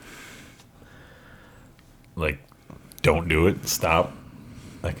 Yeah. Like, don't do it. Stop.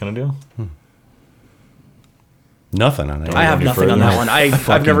 That kind of deal. Nothing on it. I have any nothing on further. that one.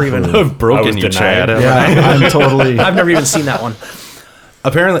 I've never even I've broken I was you, denied. Chad. Yeah, I'm totally... I've never even seen that one.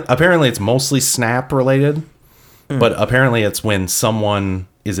 Apparently it's mostly snap related, but apparently it's when someone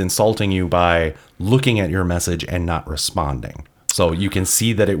is insulting you by looking at your message and not responding. So you can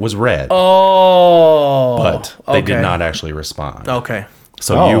see that it was read, but they did not actually respond. Okay.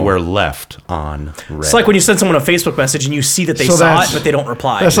 So you were left on read. It's like when you send someone a Facebook message and you see that they So saw it, that's- but they don't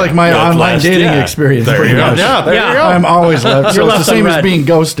reply. That's like my online last- dating yeah. experience. There pretty you go. much. Yeah, there Yeah. you go. I'm always left. So You're it's the left same on as red. being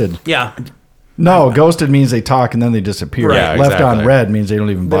ghosted. yeah. No, ghosted means they talk and then they disappear. Right. Yeah, Left on exactly. red means they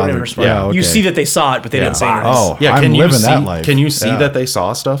don't even They don't bother. even respond. Yeah, okay. You see that they saw it, but they didn't say anything. Oh, Yeah, I'm can you living see? that life. Can you see Yeah. that they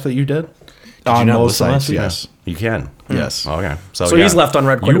saw stuff that you did? on not both listen last sides? week? Yes. You can. Yes. Okay. So he's left on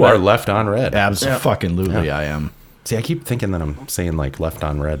red quite a You are bit. left on red. Absolutely, I am. See, I keep thinking that I'm saying like left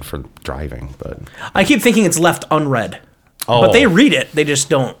on red for driving, but I keep thinking it's left unread. Oh. But they read it, they just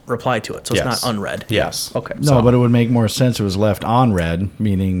don't reply to it. So it's Yes. not unread. yes. Okay. No, but it would make more sense. It was left on red,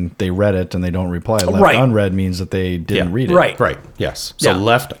 meaning they read it and they don't reply. Left Right. unread means that they didn't Yeah. read it. Right. Right. Yes. So Yeah.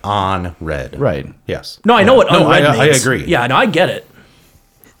 left on red. Right. Yes. No, I know what No, unread I means. agree. Yeah, no, I get it.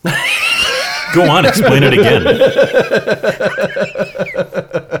 Go on, explain it again.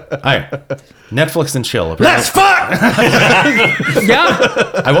 All right. Netflix and chill. Let's fuck!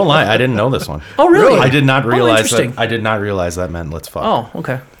 Yeah. I won't lie. I didn't know this one. Oh, really? I did not realize interesting. that. I did not realize that meant let's fuck. Oh,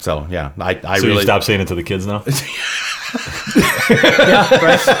 okay. So yeah, I So really you stop saying it to the kids now? Yeah,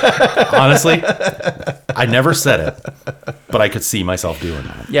 right. honestly, I never said it, but I could see myself doing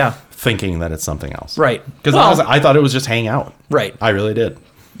that, Yeah, thinking that it's something else. right. Because Well, I thought it was just hang out. right. I really did.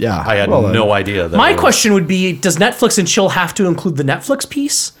 Yeah. I had Well, no idea. That My it was- question would be, does Netflix and chill have to include the Netflix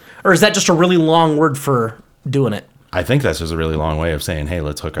piece? Or is that just a really long word for doing it? I think that's just a really long way of saying, "Hey,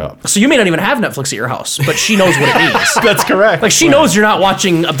 let's hook up." So you may not even have Netflix at your house, but she knows what it means. That's correct. Like she knows you're not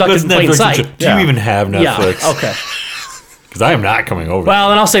watching Abducted in Plain Netflix. Sight. Do you even have Netflix? Yeah, okay. Because I am not coming over. Well,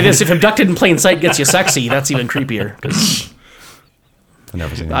 then I'll say this. If Abducted in Plain Sight gets you sexy, that's even creepier. 'Cause I've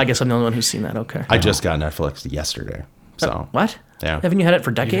never seen it. I guess I'm the only one who's seen that. Okay. I just got Netflix yesterday. So What? Yeah. Haven't you had it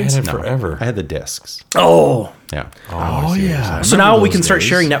for You've decades? had it No, forever. I had the discs. Oh. Yeah. Oh, yeah. So now we can start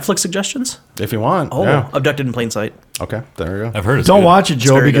sharing Netflix suggestions? If you want. Oh, Yeah. Abducted in Plain Sight. Okay. There we go. I've heard it's Don't good. watch it,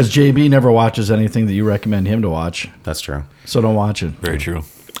 Joe, very because JB never watches anything that you recommend him to watch. That's true. So don't watch it. Very true.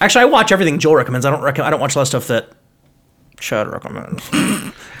 Actually, I watch everything Joel recommends. I don't watch a lot of stuff that Chad recommends.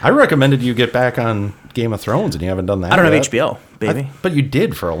 I recommended you get back on Game of Thrones, and you haven't done that. I don't have yet. HBO, baby. But you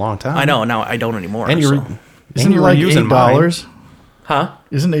did for a long time. I know. Now I don't anymore. And you so. were, Isn't and it you were like using mine. $8? Huh?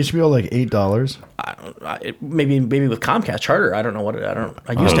 Isn't HBO like $8? Maybe with Comcast Charter. I don't know what it.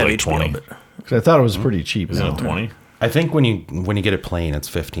 I used was to have like HBO, 20. but Because I thought it was pretty cheap. Isn't now. it 20? I think when you get it plain, it's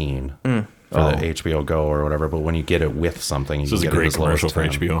 15 for the HBO Go or whatever. But when you get it with something, you This is a get it great as low as commercial for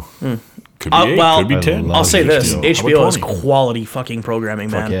 10. HBO. Could be 8, well, could be 10. love I'll say this: HBO. HBO is 20? quality fucking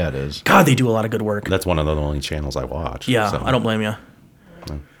programming, man. Fuck yeah, it is. God, they do a lot of good work. That's one of the only channels I watch. Yeah, so. I don't blame you.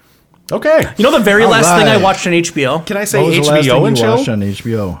 Okay. You know the very All last thing I right. watched on HBO? Can I say What was the last HBO thing and you chill? watched on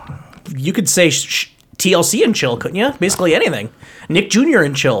HBO? You could say TLC and chill, couldn't you? Basically anything. Nick Jr.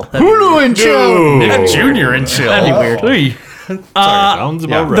 and chill. That'd be Hulu and chill. Nick Junior and chill. That'd be weird. Hey. Sounds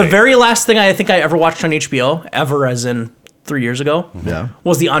about yeah. right. The very last thing I think I ever watched on HBO, ever as in 3 years ago, Yeah.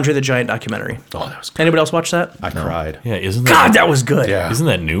 was the Andre the Giant documentary. Oh, that was good. Anybody else watch that? I cried. Yeah, isn't that, God, that was good. Yeah. isn't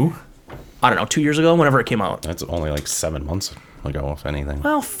that new? I don't know, 2 years ago, whenever it came out. That's only like 7 months ago, if anything.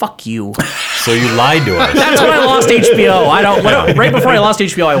 Well, fuck you. So you lied to us. That's when I lost HBO. Right before I lost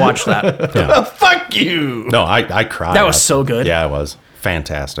HBO, I watched that. Fuck you. No, I cried. That was so good. Yeah, it was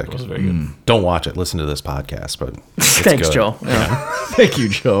fantastic. That was very good. Don't watch it. Listen to this podcast, but it's Thanks, good. Joe. Yeah. Thank you,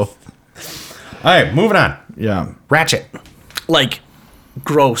 Joe. All right, moving on. Yeah. Ratchet. Like,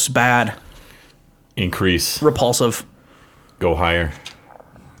 gross, bad, Increase. repulsive. Go higher.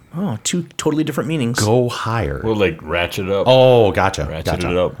 Oh, two totally different meanings. Go higher. Well, like ratchet up. Oh, gotcha. Ratchet gotcha.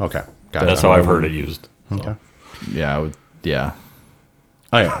 it up. Okay. Gotcha. That's how I've heard it used. Okay. Yeah. Yeah.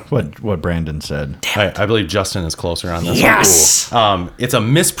 Oh, yeah. What Brandon said. I believe Justin is closer on this. Yes! one. It's a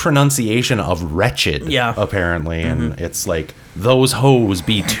mispronunciation of wretched. Yeah. Apparently, and it's like those hoes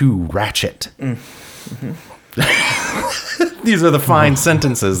be too ratchet. These are the fine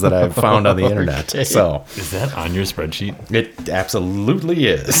sentences that I've found on the internet. So Is that on your spreadsheet? it absolutely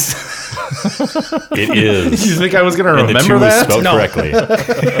is. It is. You think I was going to And the remember two is that? spelled No. correctly.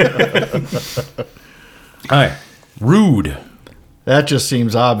 All right. Rude. That just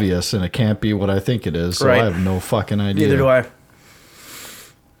seems obvious, and it can't be what I think it is. So Right. I have no fucking idea. Neither do I.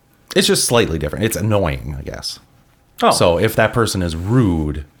 It's just slightly different. It's annoying, I guess. Oh. So if that person is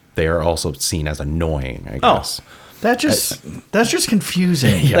rude, they are also seen as annoying, I Oh. guess. That's just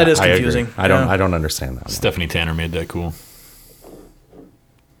confusing. That is I agree. confusing. I don't Yeah. I don't understand that one. Stephanie Tanner made that cool.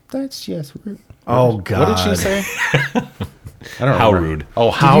 That's just rude. Oh God. What did she say? I don't How remember. rude.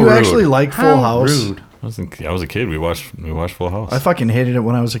 Oh, Did how you rude. actually like Full House? Rude. I was a kid. We watched Full House. I fucking hated it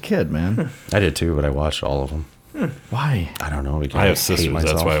when I was a kid, man. I did too, but I watched all of them. Why? I don't know. I have sisters.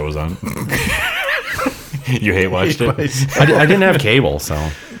 That's why it was on. You hate watched it? I didn't have cable, so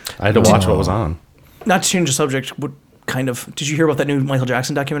I had to watch what was on. Not to change the subject, what kind of... Did you hear about that new Michael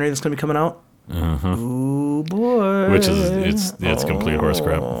Jackson documentary that's going to be coming out? Oh, boy. Which is, it's complete horse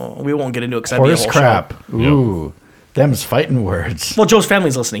crap. We won't get into it because that'd be a Horse whole crap. show. Ooh. Them's fighting words. Well, Joe's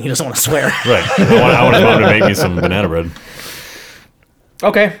family's listening. He doesn't want to swear. Right. I want his mom to make me some banana bread.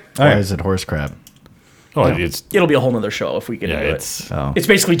 Okay. Why is it horse crap? Oh, it's... It'll be a whole nother show if we get Yeah, into it's... Oh. It's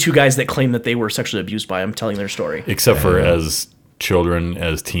basically two guys that claim that they were sexually abused by him telling their story. Except for as children,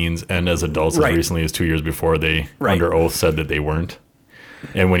 as teens, and as adults, Right. as recently as 2 years before, they, Right. under oath, said that they weren't.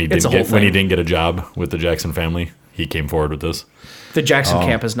 And when he It's a whole when he thing. didn't get a job with the Jackson family, he came forward with this. The Jackson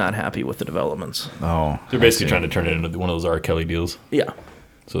camp is not happy with the developments. Oh. They're basically trying to turn it into one of those R. Kelly deals Yeah.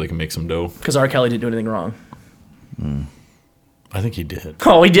 so they can make some dough. Because R. Kelly didn't do anything wrong. I think he did.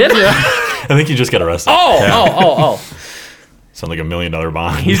 Oh, he did? I think he just got arrested. Oh. Sound like $1 million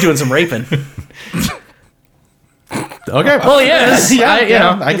bond. He's doing some raping. Okay. Well, he is.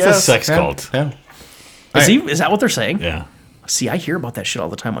 I It's a sex cult. Yeah. Is that what they're saying? Yeah. See, I hear about that shit all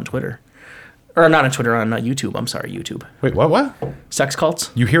the time on Twitter. Or not on Twitter, on YouTube. I'm sorry, YouTube. Wait, what? Sex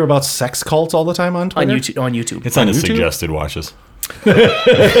cults? You hear about sex cults all the time on Twitter? On YouTube. It's on his YouTube? suggested watches.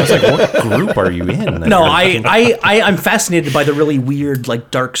 What group are you in? that No, you're- I'm fascinated by the really weird,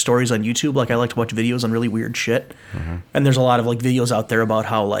 like, dark stories on YouTube. Like, I like to watch videos on really weird shit. And there's a lot of, like, videos out there about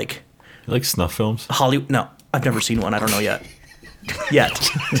how, like, You like snuff films? Hollywood... No, I've never seen one. I don't know yet.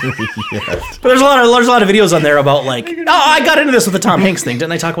 But there's a lot of videos on there about, like... Oh, I got into this with the Tom Hanks thing.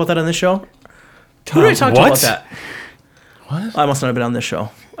 Didn't I talk about that on this show? Who did I talk to about that? What? I must not have been on this show.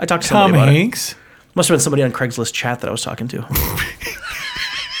 I talked to somebody about Hanks? it. Must have been somebody on Craigslist chat that I was talking to.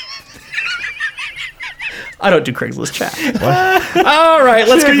 I don't do Craigslist chat. All right,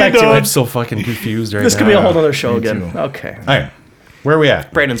 let's get back to I'm it. so fucking confused right This now. could be a whole other show again. too. Okay. All right. Where are we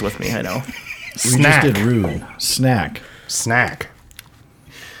at? Brandon's with me, I know. We just did rude. Snack. Snack.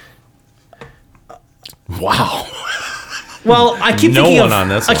 Wow. Well, I keep No thinking one of on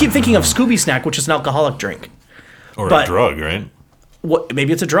this I keep one. thinking of Scooby Snack, which is an alcoholic drink. Or But- a drug, right? What?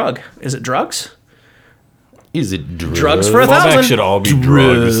 Maybe it's a drug. Is it drugs? Is it Drugs for a Fallback thousand. should all be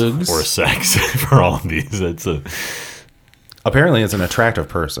drugs or sex for all of these. That's a... Apparently, it's an attractive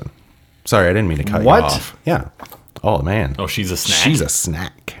person. Sorry, I didn't mean to cut What? you off. Yeah. Oh, man. Oh, she's a snack? She's a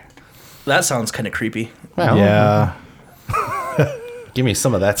snack. That sounds kind of creepy. Well, Yeah. give me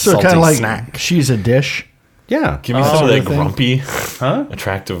some of that So salty kind of like snack. she's a dish. Yeah. Give me some of that sort of thing. grumpy, Huh?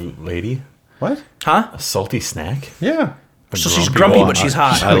 attractive lady. What? Huh? A salty snack? Yeah. So she's grumpy, but she's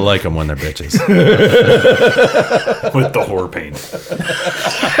hot. I like them when they're bitches. With the whore paint.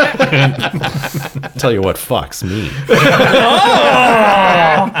 Tell you what fucks me.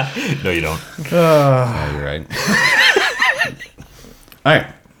 No, you don't. Oh, you're right. All right.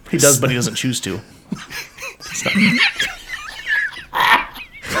 He does, but he doesn't choose to.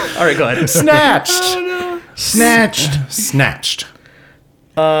 All right, go ahead. Snatched. Snatched. Snatched.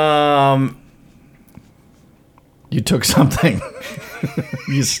 You took something.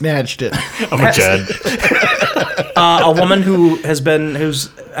 You snatched it. I'm a Chad. A woman who's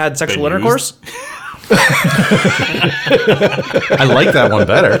had sexual Been intercourse. I like that one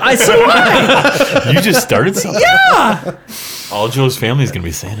better. I see why. You just started something. Yeah. All Joe's family's going to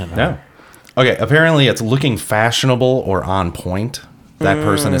be saying it now. No. Okay, apparently it's looking fashionable or on point. That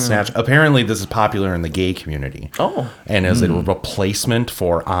person is snatched. Apparently this is popular in the gay community. Oh. And as a replacement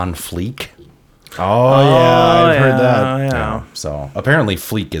for on fleek. Oh, yeah. I've heard that. Oh, yeah. So apparently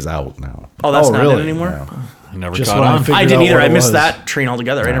fleek is out now. Oh, that's Oh, not really? it anymore. Yeah. I never Just caught when I on. figured I didn't out either. what I it missed was. that train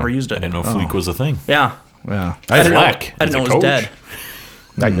altogether. I never used I it. didn't know Fleek was a thing. Yeah. Yeah. I didn't Fleck know, I is didn't a know it was coach. dead.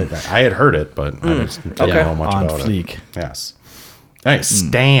 I had heard it, but I just didn't Okay. know much On about fleek. it. Yes. All right,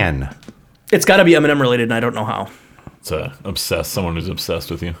 Stan. It's got to be Eminem related, and I don't know how. It's obsessed. Someone who's obsessed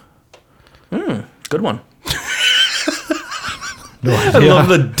with you. Good one. I love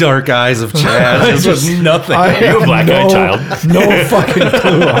the dark eyes of Chad. This was nothing. I You a have black-eyed no- child. No fucking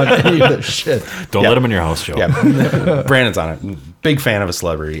clue on any of this shit. Don't let him in your house, Joe. Yeah, Brandon's on it. Big fan of a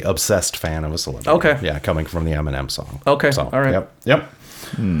celebrity. Obsessed fan of a celebrity. Okay. Yeah, coming from the Eminem song. Okay, So, all right. Yep.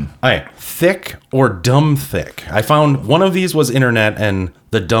 All right. Thick or dumb thick? I found one of these was internet, and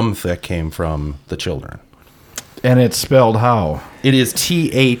the dumb thick came from the children. And it's spelled how? It is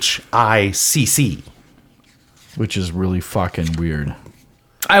THICC. Which is really fucking weird.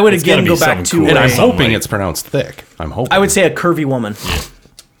 I would It's again gotta go be back something to. cool. And I'm Something hoping like- it's pronounced thick. I'm hoping. I would say a curvy woman,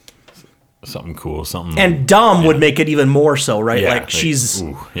 Something cool. Something. and dumb would make it even more so, right? yeah, like she's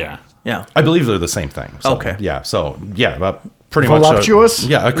Ooh, yeah. yeah. I believe they're the same thing. So, Okay. Yeah. So yeah, but pretty Voluptuous?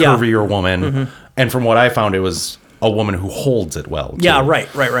 much. A curvier woman. And from what I found, it was a woman who holds it well. Too. Yeah, right.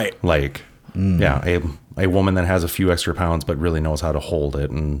 Like, yeah, a woman that has a few extra pounds but really knows how to hold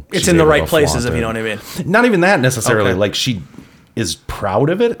it, and It's she's in the able right to places, flaunt if you it. know what I mean. Not even that necessarily. Okay. Like, she is proud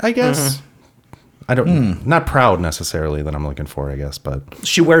of it, I guess. I don't, not proud necessarily that I'm looking for, I guess, but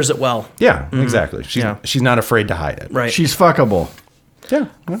She wears it well. yeah, exactly. Yeah. She's not afraid to hide it. Right. She's fuckable. Yeah.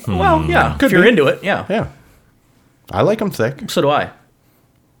 Well, yeah. Could if you're be. into it, yeah. Yeah. I like them thick. So do I.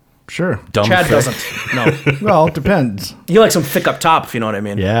 Sure. Dumb Chad thick. doesn't. No. Well, it depends. He likes them thick up top, if you know what I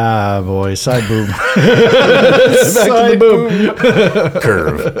mean. Yeah, boy. Side boob. Side boob.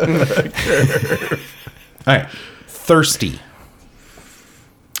 Curve. All right. Thirsty.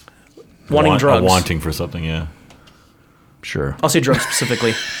 Wanting drugs. Wanting for something, yeah. Sure. I'll say drugs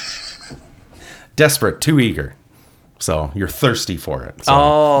specifically. Desperate, too eager. So you're thirsty for it. So,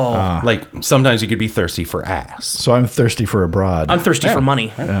 like sometimes you could be thirsty for ass. So I'm thirsty for a broad. I'm thirsty for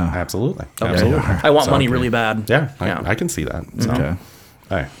money. Absolutely. Okay. Absolutely. I want money really bad. Yeah, Yeah. I can see that. So. Okay. All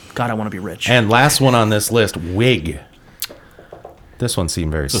right. God, I want to be rich. And last one on this list, wig. This one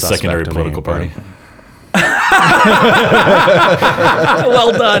seemed very It's a suspect secondary to political me, party.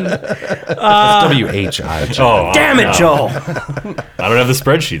 Well done. WHI. Oh, Damn it, Joe. I don't have the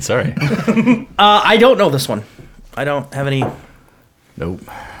spreadsheet, sorry. I don't know this one. I don't have any. Nope.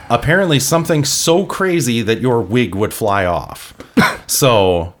 Apparently something so crazy that your wig would fly off.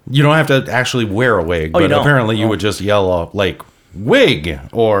 So you don't have to actually wear a wig, you but don't? apparently you would just yell like wig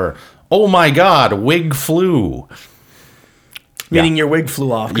or oh my god, wig flew. Meaning your wig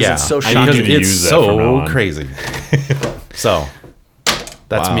flew off because Yeah, it's so I shocking. need because to it's use that from now so on. crazy. So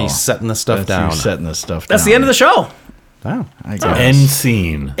that's Wow. me setting the stuff That's down. you setting this stuff That's down. the end of the show. Wow. I guess. End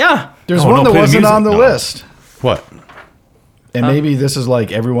scene. Yeah. There's Oh, one no, that play the wasn't music. on the No. list. What? And maybe this is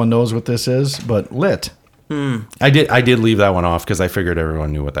like everyone knows what this is, but lit. I did leave that one off because I figured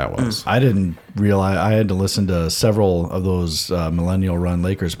everyone knew what that was. I didn't realize I had to listen to several of those Millennial Run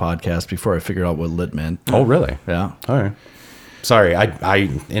Lakers podcasts before I figured out what lit meant. Oh, really? Yeah. All right. Sorry, I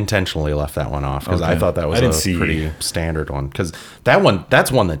intentionally left that one off because I Okay. thought that was I didn't a see- pretty standard one. Because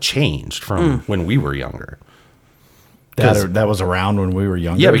that's one that changed from when we were younger. That was around when we were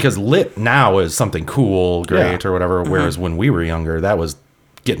younger. Yeah, because lit now is something cool, great, Yeah. or whatever. Whereas when we were younger, that was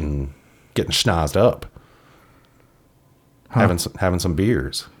getting schnozzed up, having some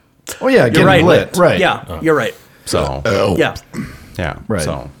beers. Oh yeah, getting right. lit. Right. Yeah, you're right. So Yeah. yeah, Right.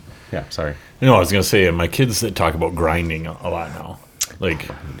 So yeah, sorry. You know, I was gonna say my kids that talk about grinding a lot now. Like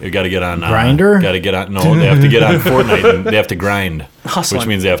you got to get on Grinder? Got to get on. No, they have to get on Fortnite and they have to grind, Hustling. which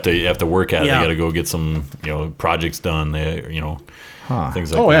means they have to work at it. Yeah. They got to go get some projects done. They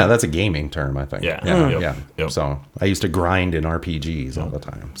things like Oh that. yeah, that's a gaming term, I think. Yeah. yeah, Yep. yeah. Yep. So I used to grind in RPGs all the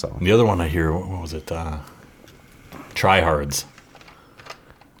time. So The other one I hear, what was it? Tryhards.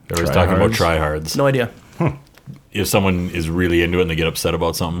 Everybody's talking about tryhards. No idea. If someone is really into it and they get upset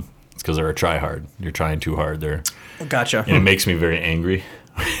about something, it's because they're a tryhard. You're trying too hard there. Gotcha. And it makes me very angry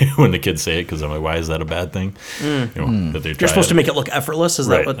when the kids say it because I'm like, why is that a bad thing? That they You're supposed to make it look effortless. Is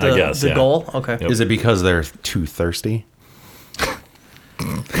Right, that what I guess, the yeah. goal? Okay. Yep. is it because they're too thirsty?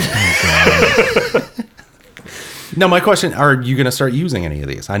 No, my question: are you going to start using any of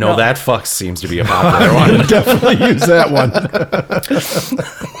these? I know No. that fuck seems to be a popular one. Definitely use that one.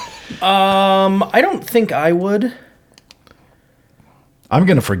 I don't think I would. I'm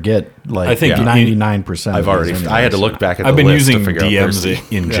gonna forget like I think 99%. I've already. I had to look back at. I've the been list using to figure out DMs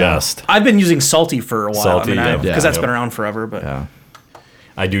thirsty. in jest. I've been using Salty for a while. Salty, yeah. because Yeah. that's Yep. been around forever. But Yeah.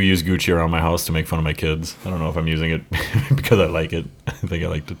 I do use Gucci around my house to make fun of my kids. I don't know if I'm using it because I like it. I think I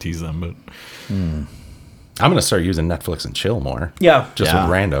like to tease them, but I'm going to start using Netflix and chill more. yeah, Just Yeah.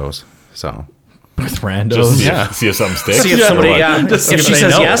 with randos. So With randos. just see, Yeah. see if something sticks. see if Or somebody. what? Yeah, if she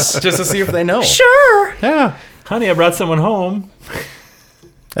says yes, just to see if they know. sure. Yeah. Honey, I brought someone home.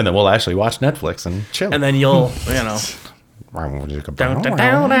 And then we'll actually watch Netflix and chill. And then you'll, I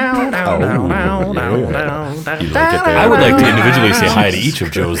would like to individually say hi to each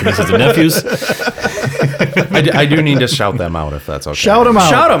of Joe's nieces and nephews. I do need to shout them out if that's okay. Shout them out.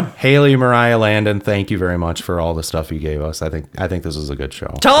 shout them. Haley, Mariah, Landon, thank you very much for all the stuff you gave us. I think this was a good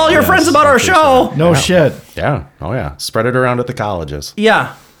show. Tell all your friends about our show. No shit. Yeah. Oh yeah. Spread it around at the colleges.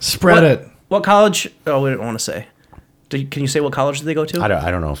 Yeah. Spread it. What college? Oh, we don't want to say. Can you say what college did they go to?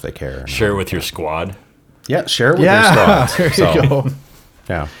 I don't know if they care. Share it with your squad. Yeah, share it with Yeah. your squad. There you go.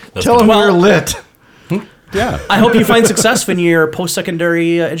 Yeah. Tell them Well- we're lit. Yeah. I hope you find success in your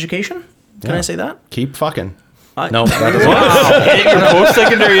post-secondary education. Can I say that? Keep fucking. No, that doesn't. Your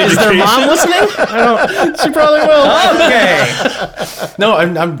post-secondary Is their mom listening? She probably will. Okay. No,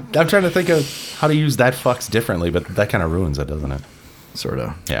 I'm trying to think of how to use that fucks differently, but that kind of ruins it, doesn't it? Sort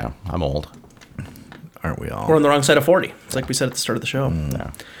of. Yeah, I'm old. Aren't we all? We're on the wrong side of 40. It's like we said at the start of the show.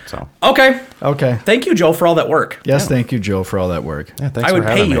 Yeah. So Okay. Okay. Thank you, Joe, for all that work. Yes, thank you, Joe, for all that work. yeah, thanks I would for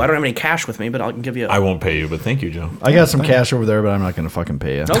pay having you. me. I don't have any cash with me, but I'll give you. I won't pay you, but thank you, Joe. I got some cash over there, but I'm not going to fucking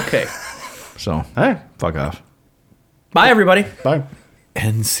pay you. Okay. So, All right. fuck off. Bye, everybody. Bye.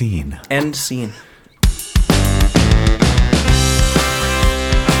 End scene. End scene.